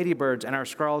drawing of ladybirds and our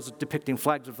scrawls depicting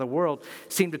flags of the world,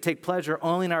 seem to take pleasure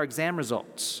only in our exam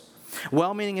results.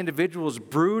 Well-meaning individuals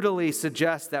brutally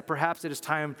suggest that perhaps it is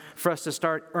time for us to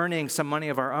start earning some money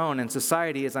of our own, and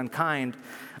society is unkind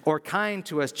or kind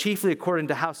to us chiefly according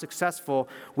to how successful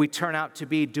we turn out to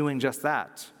be doing just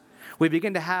that. We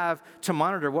begin to have to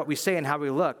monitor what we say and how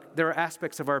we look. There are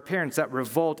aspects of our appearance that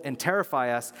revolt and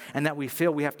terrify us, and that we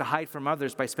feel we have to hide from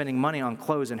others by spending money on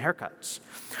clothes and haircuts.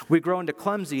 We grow into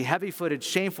clumsy, heavy-footed,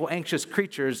 shameful, anxious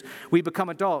creatures. We become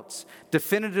adults,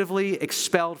 definitively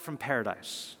expelled from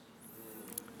paradise.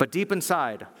 But deep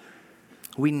inside,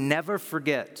 we never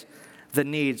forget the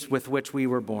needs with which we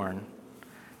were born.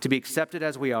 To be accepted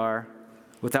as we are,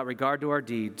 without regard to our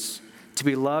deeds, to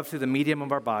be loved through the medium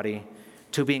of our body,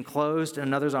 to be enclosed in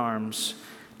another's arms,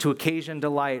 to occasion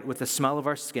delight with the smell of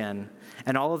our skin,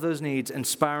 and all of those needs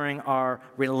inspiring our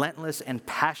relentless and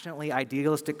passionately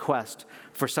idealistic quest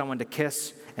for someone to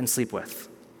kiss and sleep with.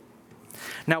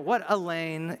 Now, what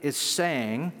Elaine is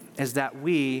saying is that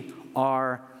we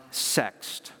are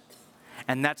sexed,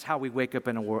 and that's how we wake up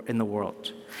in the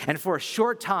world. And for a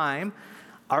short time,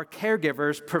 our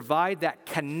caregivers provide that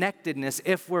connectedness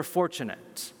if we're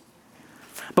fortunate.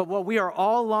 But what we are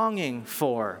all longing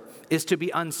for is to be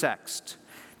unsexed,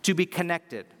 to be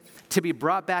connected, to be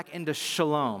brought back into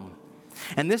shalom.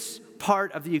 And this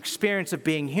part of the experience of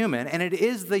being human, and it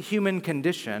is the human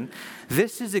condition,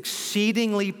 this is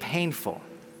exceedingly painful.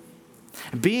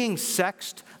 Being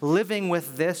sexed, living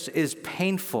with this is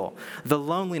painful. The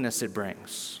loneliness it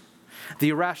brings, the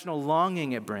irrational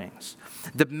longing it brings,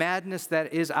 the madness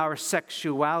that is our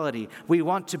sexuality. We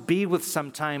want to be with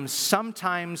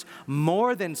sometimes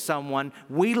more than someone.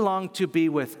 We long to be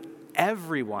with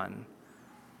everyone.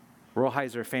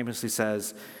 Rolheiser famously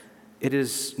says, it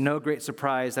is no great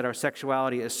surprise that our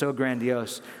sexuality is so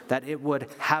grandiose that it would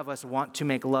have us want to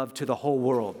make love to the whole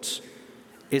world.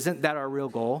 Isn't that our real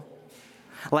goal?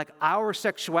 Like, our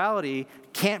sexuality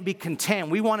can't be contained.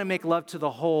 We want to make love to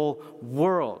the whole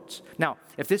world. Now,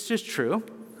 if this is true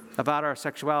about our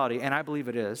sexuality, and I believe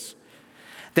it is,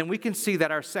 then we can see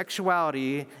that our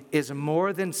sexuality is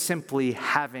more than simply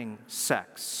having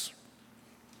sex.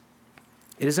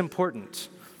 It is important,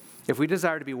 if we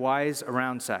desire to be wise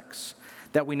around sex,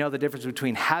 that we know the difference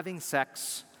between having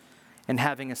sex and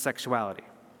having a sexuality.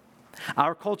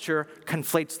 Our culture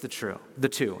conflates the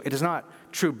two. It is not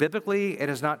true biblically. It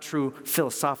is not true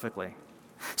philosophically.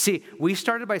 See, we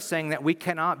started by saying that we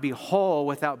cannot be whole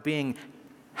without being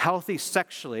healthy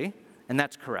sexually, and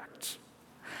that's correct.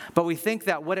 But we think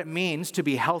that what it means to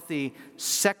be healthy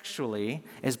sexually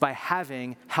is by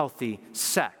having healthy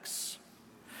sex.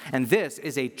 And this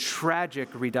is a tragic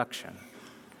reduction.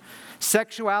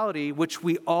 Sexuality, which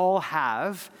we all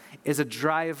have, is a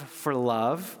drive for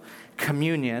love,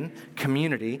 communion,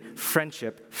 community,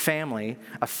 friendship, family,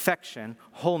 affection,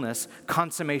 wholeness,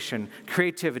 consummation,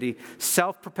 creativity,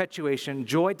 self-perpetuation,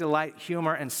 joy, delight,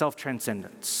 humor, and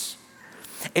self-transcendence.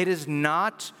 It is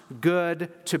not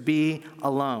good to be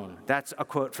alone. That's a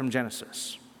quote from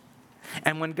Genesis.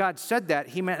 And when God said that,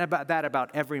 he meant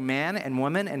about every man and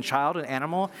woman and child and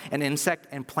animal and insect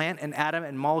and plant and atom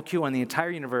and molecule in the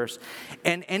entire universe.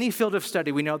 In any field of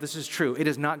study, we know this is true. It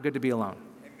is not good to be alone.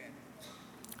 Amen.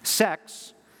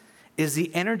 Sex is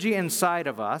the energy inside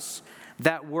of us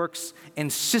that works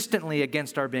insistently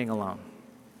against our being alone.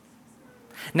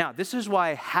 Now, this is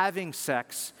why having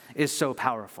sex is so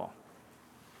powerful.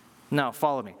 No,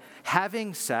 follow me.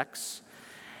 Having sex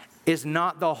is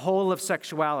not the whole of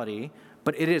sexuality,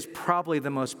 but it is probably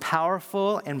the most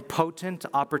powerful and potent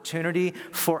opportunity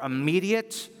for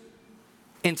immediate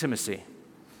intimacy.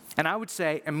 And I would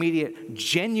say immediate,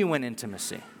 genuine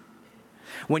intimacy.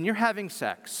 When you're having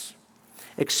sex,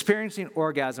 experiencing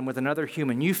orgasm with another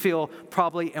human, you feel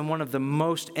probably in one of the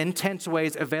most intense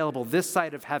ways available this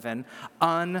side of heaven,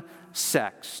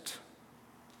 unsexed.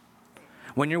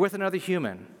 When you're with another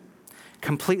human,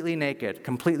 completely naked,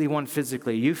 completely one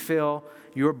physically, you feel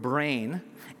your brain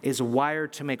is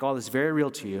wired to make all this very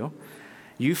real to you.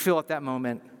 You feel at that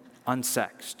moment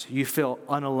unsexed. You feel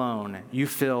unalone. You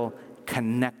feel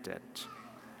connected.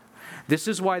 This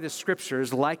is why the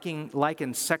scriptures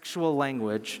liken sexual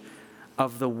language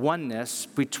of the oneness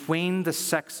between the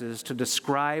sexes to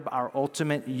describe our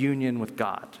ultimate union with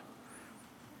God.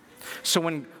 So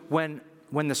when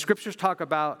the scriptures talk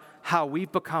about how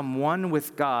we've become one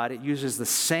with God, it uses the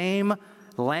same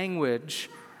language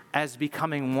as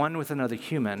becoming one with another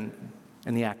human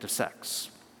in the act of sex.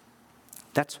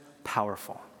 That's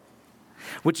powerful.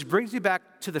 Which brings me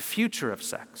back to the future of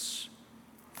sex.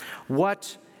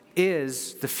 What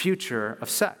is the future of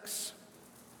sex?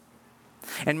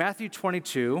 In Matthew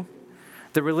 22,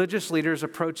 the religious leaders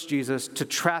approached Jesus to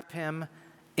trap him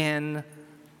in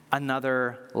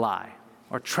another lie,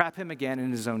 or trap him again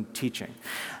in his own teaching.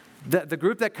 The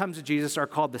group that comes to Jesus are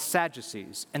called the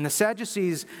Sadducees, and the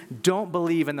Sadducees don't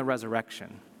believe in the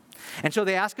resurrection. And so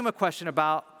they ask him a question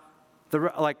about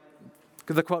the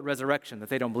quote resurrection that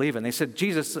they don't believe in. They said,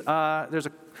 Jesus, I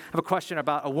have a question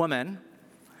about a woman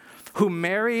who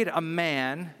married a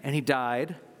man and he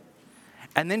died,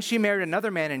 and then she married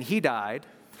another man and he died,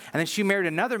 and then she married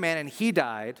another man and he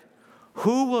died.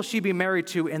 Who will she be married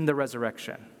to in the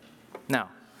resurrection? Now,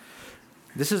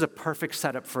 this is a perfect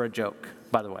setup for a joke,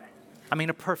 by the way. I mean,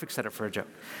 a perfect setup for a joke.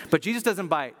 But Jesus doesn't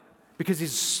bite because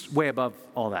he's way above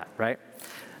all that, right?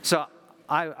 So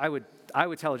I would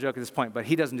tell a joke at this point, but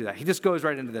he doesn't do that. He just goes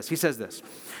right into this. He says this: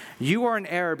 "You are in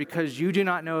error because you do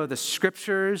not know the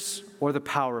scriptures or the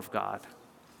power of God."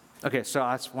 Okay, so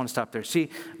I just want to stop there. See,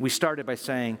 we started by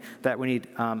saying that we need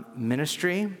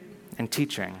ministry and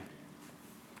teaching.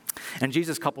 And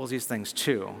Jesus couples these things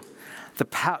too.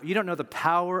 You don't know the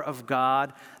power of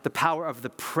God, the power of the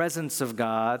presence of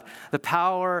God, the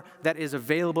power that is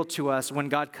available to us when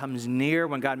God comes near,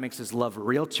 when God makes his love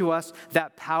real to us,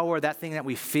 that power, that thing that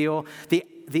we feel,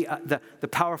 the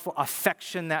powerful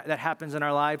affection that happens in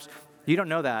our lives. You don't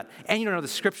know that. And you don't know the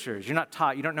scriptures. You're not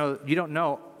taught. You don't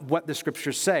know what the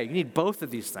scriptures say. You need both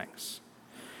of these things.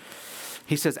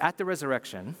 He says, at the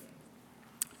resurrection,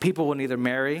 people will neither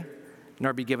marry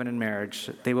nor be given in marriage.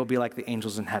 They will be like the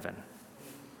angels in heaven.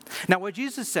 Now, what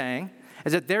Jesus is saying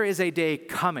is that there is a day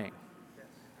coming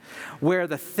where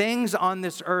the things on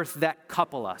this earth that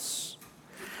couple us,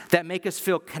 that make us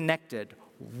feel connected,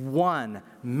 one,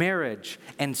 marriage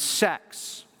and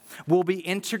sex, will be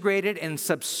integrated and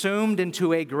subsumed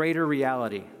into a greater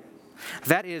reality.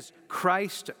 That is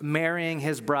Christ marrying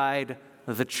his bride,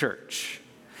 the church,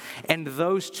 and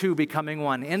those two becoming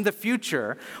one. In the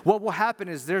future, what will happen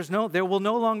is there will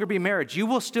no longer be marriage. You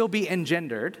will still be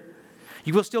engendered.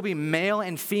 You will still be male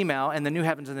and female in the new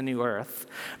heavens and the new earth,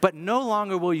 but no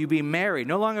longer will you be married.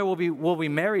 No longer will we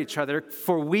marry each other,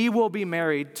 for we will be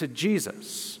married to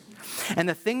Jesus. And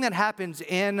the thing that happens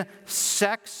in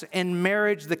sex and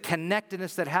marriage, the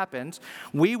connectedness that happens,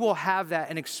 we will have that.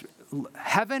 And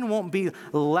heaven won't be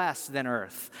less than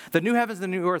earth. The new heavens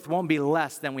and the new earth won't be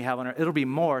less than we have on earth. It'll be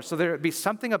more. So there'll be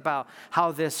something about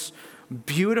how this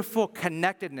beautiful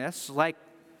connectedness, like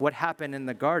what happened in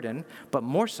the garden, but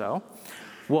more so,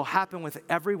 will happen with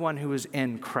everyone who is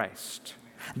in Christ.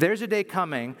 There's a day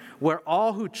coming where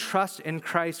all who trust in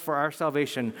Christ for our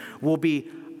salvation will be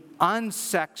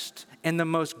unsexed in the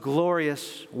most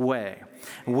glorious way.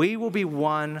 We will be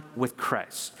one with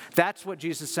Christ. That's what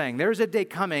Jesus is saying. There's a day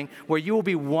coming where you will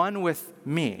be one with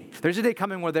me. There's a day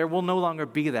coming where there will no longer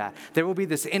be that. There will be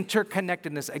this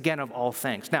interconnectedness again of all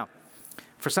things. Now,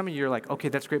 for some of you, you're like, okay,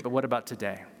 that's great, but what about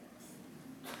today?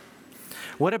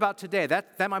 What about today?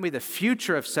 That might be the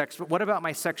future of sex, but what about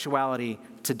my sexuality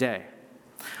today?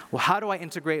 Well, how do I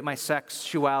integrate my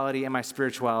sexuality and my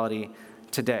spirituality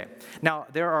today? Now,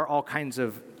 there are all kinds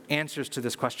of answers to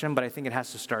this question, but I think it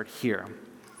has to start here.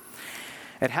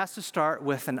 It has to start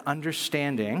with an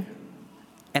understanding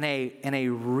and a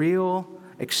real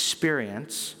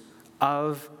experience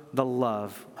of the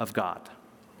love of God,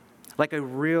 like a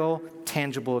real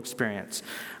tangible experience.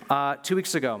 2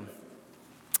 weeks ago,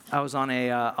 I was on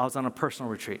a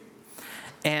personal retreat,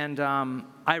 and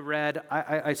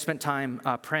I spent time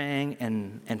praying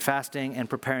and fasting and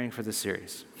preparing for this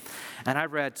series. And I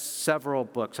read several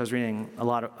books. I was reading a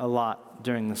lot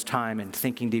during this time and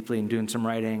thinking deeply and doing some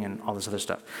writing and all this other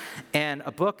stuff. And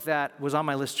a book that was on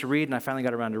my list to read, and I finally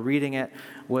got around to reading it,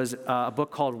 was a book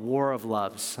called War of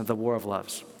Loves, The War of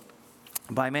Loves,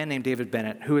 by a man named David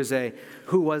Bennett, who was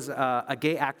a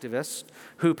gay activist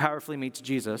who powerfully meets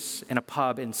Jesus in a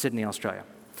pub in Sydney, Australia.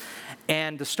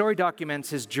 And the story documents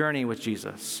his journey with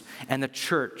Jesus and the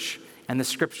church and the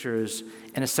scriptures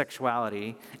and his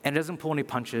sexuality, and it doesn't pull any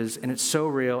punches, and it's so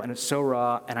real and it's so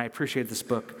raw, and I appreciate this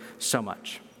book so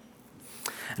much.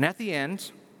 And at the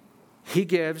end, he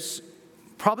gives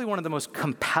probably one of the most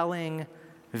compelling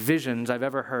visions I've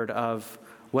ever heard of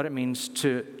what it means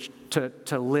to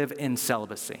live in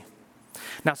celibacy.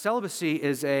 Now, celibacy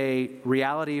is a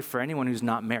reality for anyone who's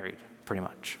not married, pretty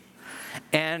much.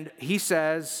 And he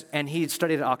says, and he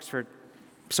studied at Oxford,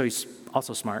 so he's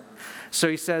also smart. So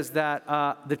he says that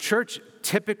the church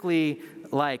typically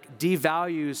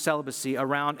devalues celibacy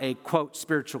around a, quote,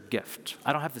 spiritual gift.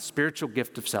 I don't have the spiritual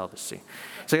gift of celibacy.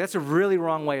 So that's a really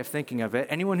wrong way of thinking of it.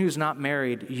 Anyone who's not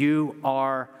married, you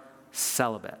are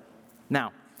celibate.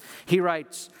 Now, he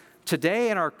writes, today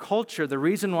in our culture, the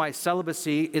reason why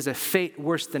celibacy is a fate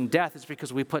worse than death is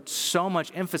because we put so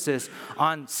much emphasis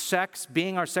on sex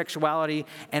being our sexuality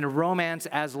and romance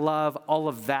as love, all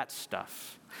of that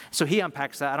stuff. So he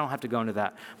unpacks that. I don't have to go into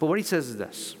that. But what he says is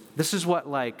this. This is what,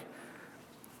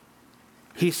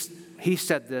 he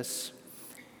said this,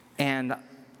 and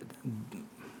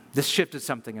this shifted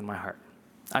something in my heart.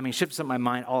 Shifted something in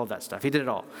my mind, all of that stuff. He did it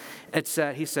all.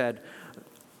 He said,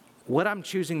 what I'm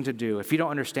choosing to do, if you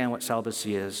don't understand what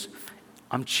celibacy is,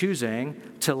 I'm choosing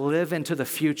to live into the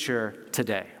future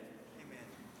today. Amen.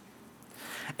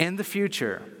 In the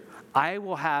future, I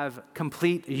will have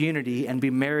complete unity and be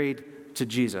married to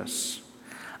Jesus.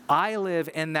 I live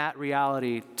in that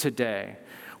reality today.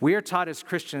 We are taught as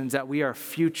Christians that we are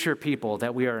future people,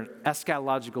 that we are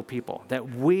eschatological people, that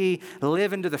we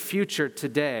live into the future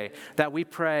today, that we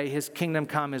pray his kingdom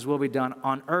come, his will be done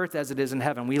on earth as it is in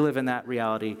heaven. We live in that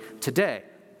reality today.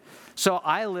 So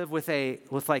I live with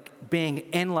being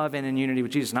in love and in unity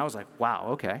with Jesus. And I was like, wow,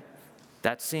 okay.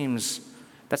 That seems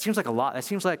like a lot. That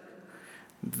seems like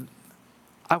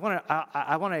I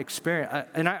want to experience,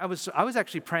 and I was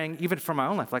actually praying even for my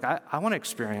own life. I want to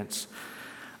experience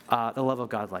the love of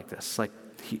God like this.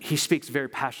 He speaks very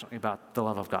passionately about the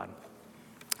love of God.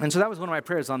 And so that was one of my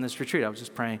prayers on this retreat. I was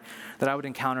just praying that I would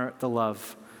encounter the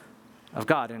love of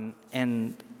God.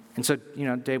 And so,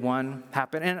 day one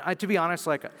happened. And to be honest,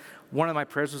 one of my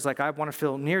prayers was I want to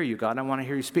feel near you, God. I want to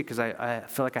hear you speak because I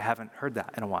feel like I haven't heard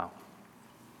that in a while.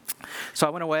 So I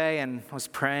went away and I was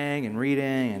praying and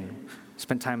reading and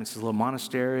spent time in this little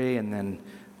monastery and then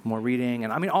more reading.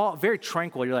 And all very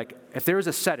tranquil. You're like, if there was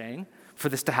a setting for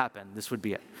this to happen, this would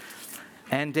be it.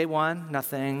 And day one,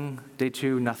 nothing. Day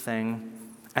two, nothing.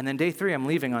 And then day three, I'm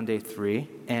leaving on day three.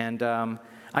 And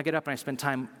I get up and I spend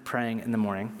time praying in the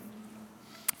morning.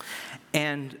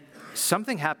 And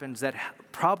something happens that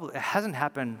probably hasn't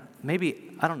happened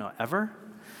maybe, I don't know, ever.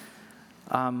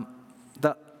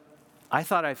 I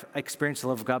thought I've experienced the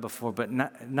love of God before, but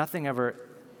nothing ever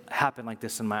happened like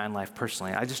this in my own life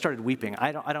personally. I just started weeping.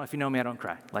 I don't. If you know me, I don't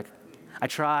cry. I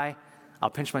try. I'll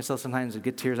pinch myself sometimes and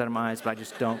get tears out of my eyes, but I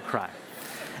just don't cry.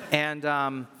 And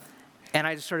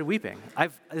I just started weeping.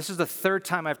 This is the third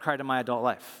time I've cried in my adult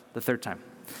life. The third time.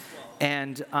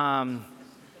 And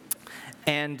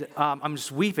I'm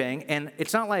just weeping, and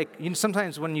it's not like,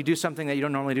 sometimes when you do something that you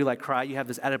don't normally do, like cry, you have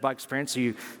this out-of-body experience, so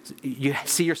you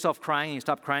see yourself crying, and you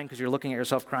stop crying because you're looking at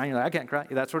yourself crying, you're like, I can't cry,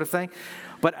 that sort of thing.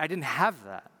 But I didn't have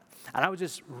that. And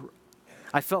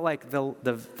I felt like the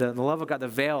love of God, the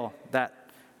veil that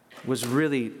was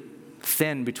really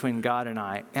thin between God and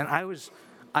I. And I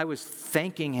was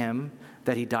thanking him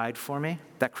that he died for me,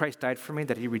 that Christ died for me,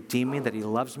 that he redeemed me, that he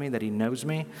loves me, that he knows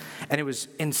me. And it was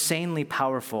insanely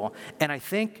powerful. And I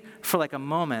think for a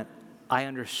moment, I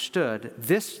understood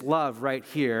this love right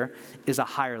here is a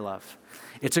higher love.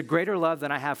 It's a greater love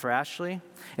than I have for Ashley.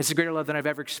 It's a greater love than I've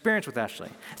ever experienced with Ashley.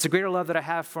 It's a greater love that I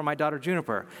have for my daughter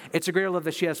Juniper. It's a greater love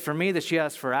that she has for me, that she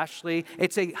has for Ashley.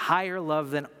 It's a higher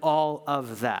love than all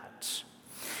of that.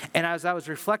 And as I was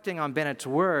reflecting on Bennett's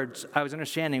words, I was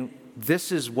understanding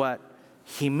this is what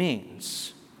he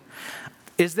means.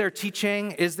 Is there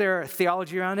teaching? Is there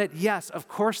theology around it? Yes, of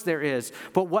course there is.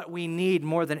 But what we need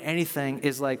more than anything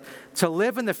is to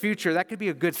live in the future. That could be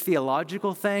a good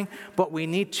theological thing, but we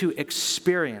need to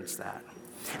experience that.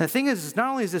 And the thing is, not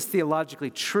only is this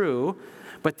theologically true,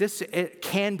 but it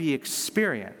can be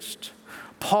experienced.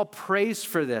 Paul prays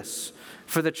for this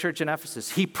for the church in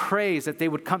Ephesus. He prays that they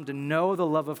would come to know the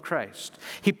love of Christ.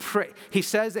 He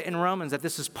says in Romans that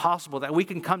this is possible, that we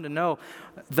can come to know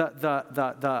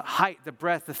the height, the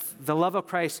breadth, the love of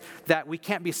Christ that we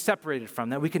can't be separated from,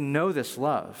 that we can know this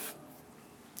love.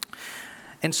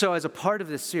 And so as a part of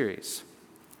this series,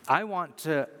 I want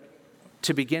to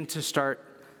begin to start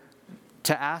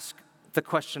to ask the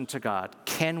question to God,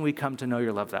 can we come to know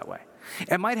your love that way?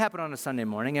 It might happen on a Sunday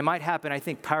morning. It might happen, I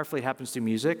think powerfully it happens through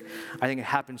music. I think it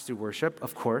happens through worship,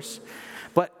 of course.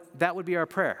 But that would be our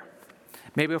prayer.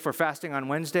 Maybe if we're fasting on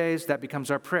Wednesdays, that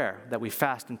becomes our prayer, that we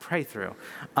fast and pray through.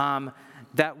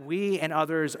 That we and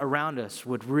others around us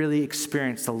would really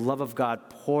experience the love of God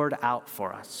poured out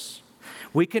for us.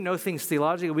 We can know things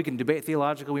theologically, we can debate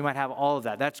theologically, we might have all of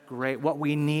that. That's great. What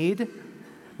we need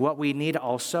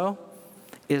also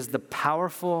is the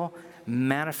powerful,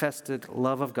 manifested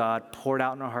love of God poured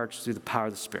out in our hearts through the power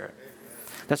of the Spirit.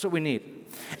 That's what we need.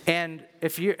 And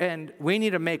we need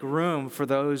to make room for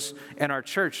those in our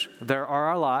church. There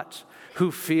are a lot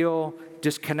who feel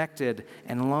disconnected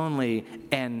and lonely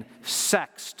and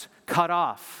sexed, cut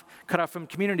off from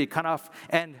community, cut off.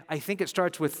 And I think it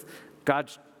starts with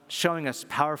God showing us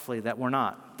powerfully that we're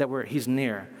not, that He's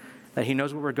near, that He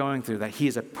knows what we're going through, that He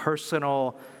is a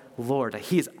personal Lord, that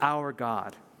He is our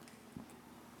God.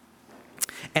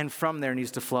 And from there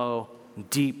needs to flow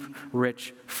deep,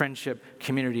 rich friendship,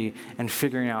 community, and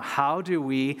figuring out how do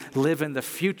we live in the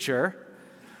future,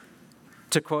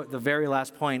 to quote the very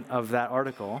last point of that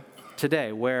article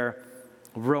today, where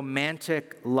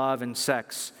romantic love and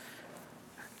sex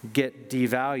get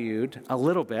devalued a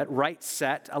little bit, right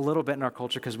set a little bit in our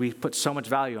culture because we put so much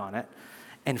value on it,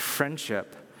 and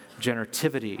friendship,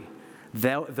 generativity,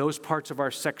 those parts of our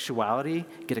sexuality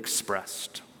get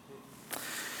expressed.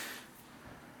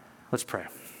 Let's pray.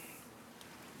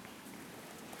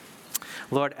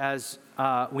 Lord, as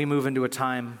we move into a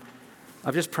time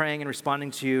of just praying and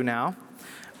responding to you now,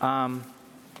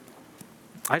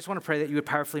 I just want to pray that you would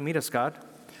powerfully meet us, God.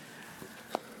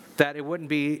 That it wouldn't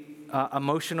be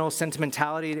emotional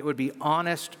sentimentality, it would be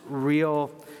honest,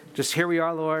 real, just here we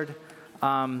are, Lord.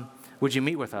 Would you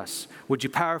meet with us? Would you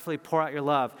powerfully pour out your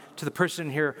love to the person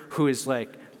here who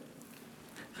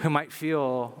might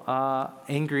feel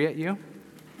angry at you,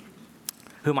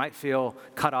 who might feel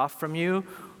cut off from you,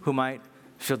 who might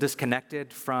feel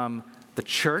disconnected from the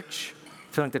church,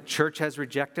 feeling like the church has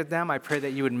rejected them. I pray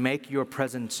that you would make your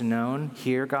presence known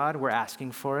here, God. We're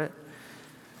asking for it.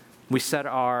 We set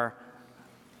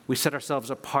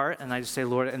ourselves apart, and I just say,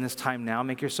 Lord, in this time now,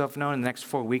 make yourself known. In the next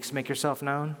 4 weeks, make yourself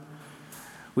known.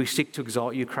 We seek to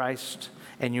exalt you, Christ,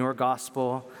 and your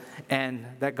gospel, and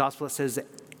that gospel that says,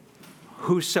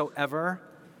 whosoever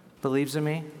believes in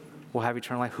me will have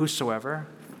eternal life. Whosoever,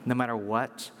 no matter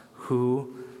what,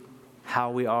 who,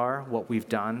 how we are, what we've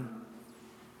done,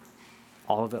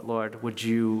 all of it, Lord, would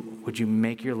you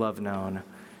make your love known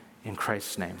in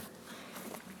Christ's name?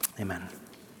 Amen.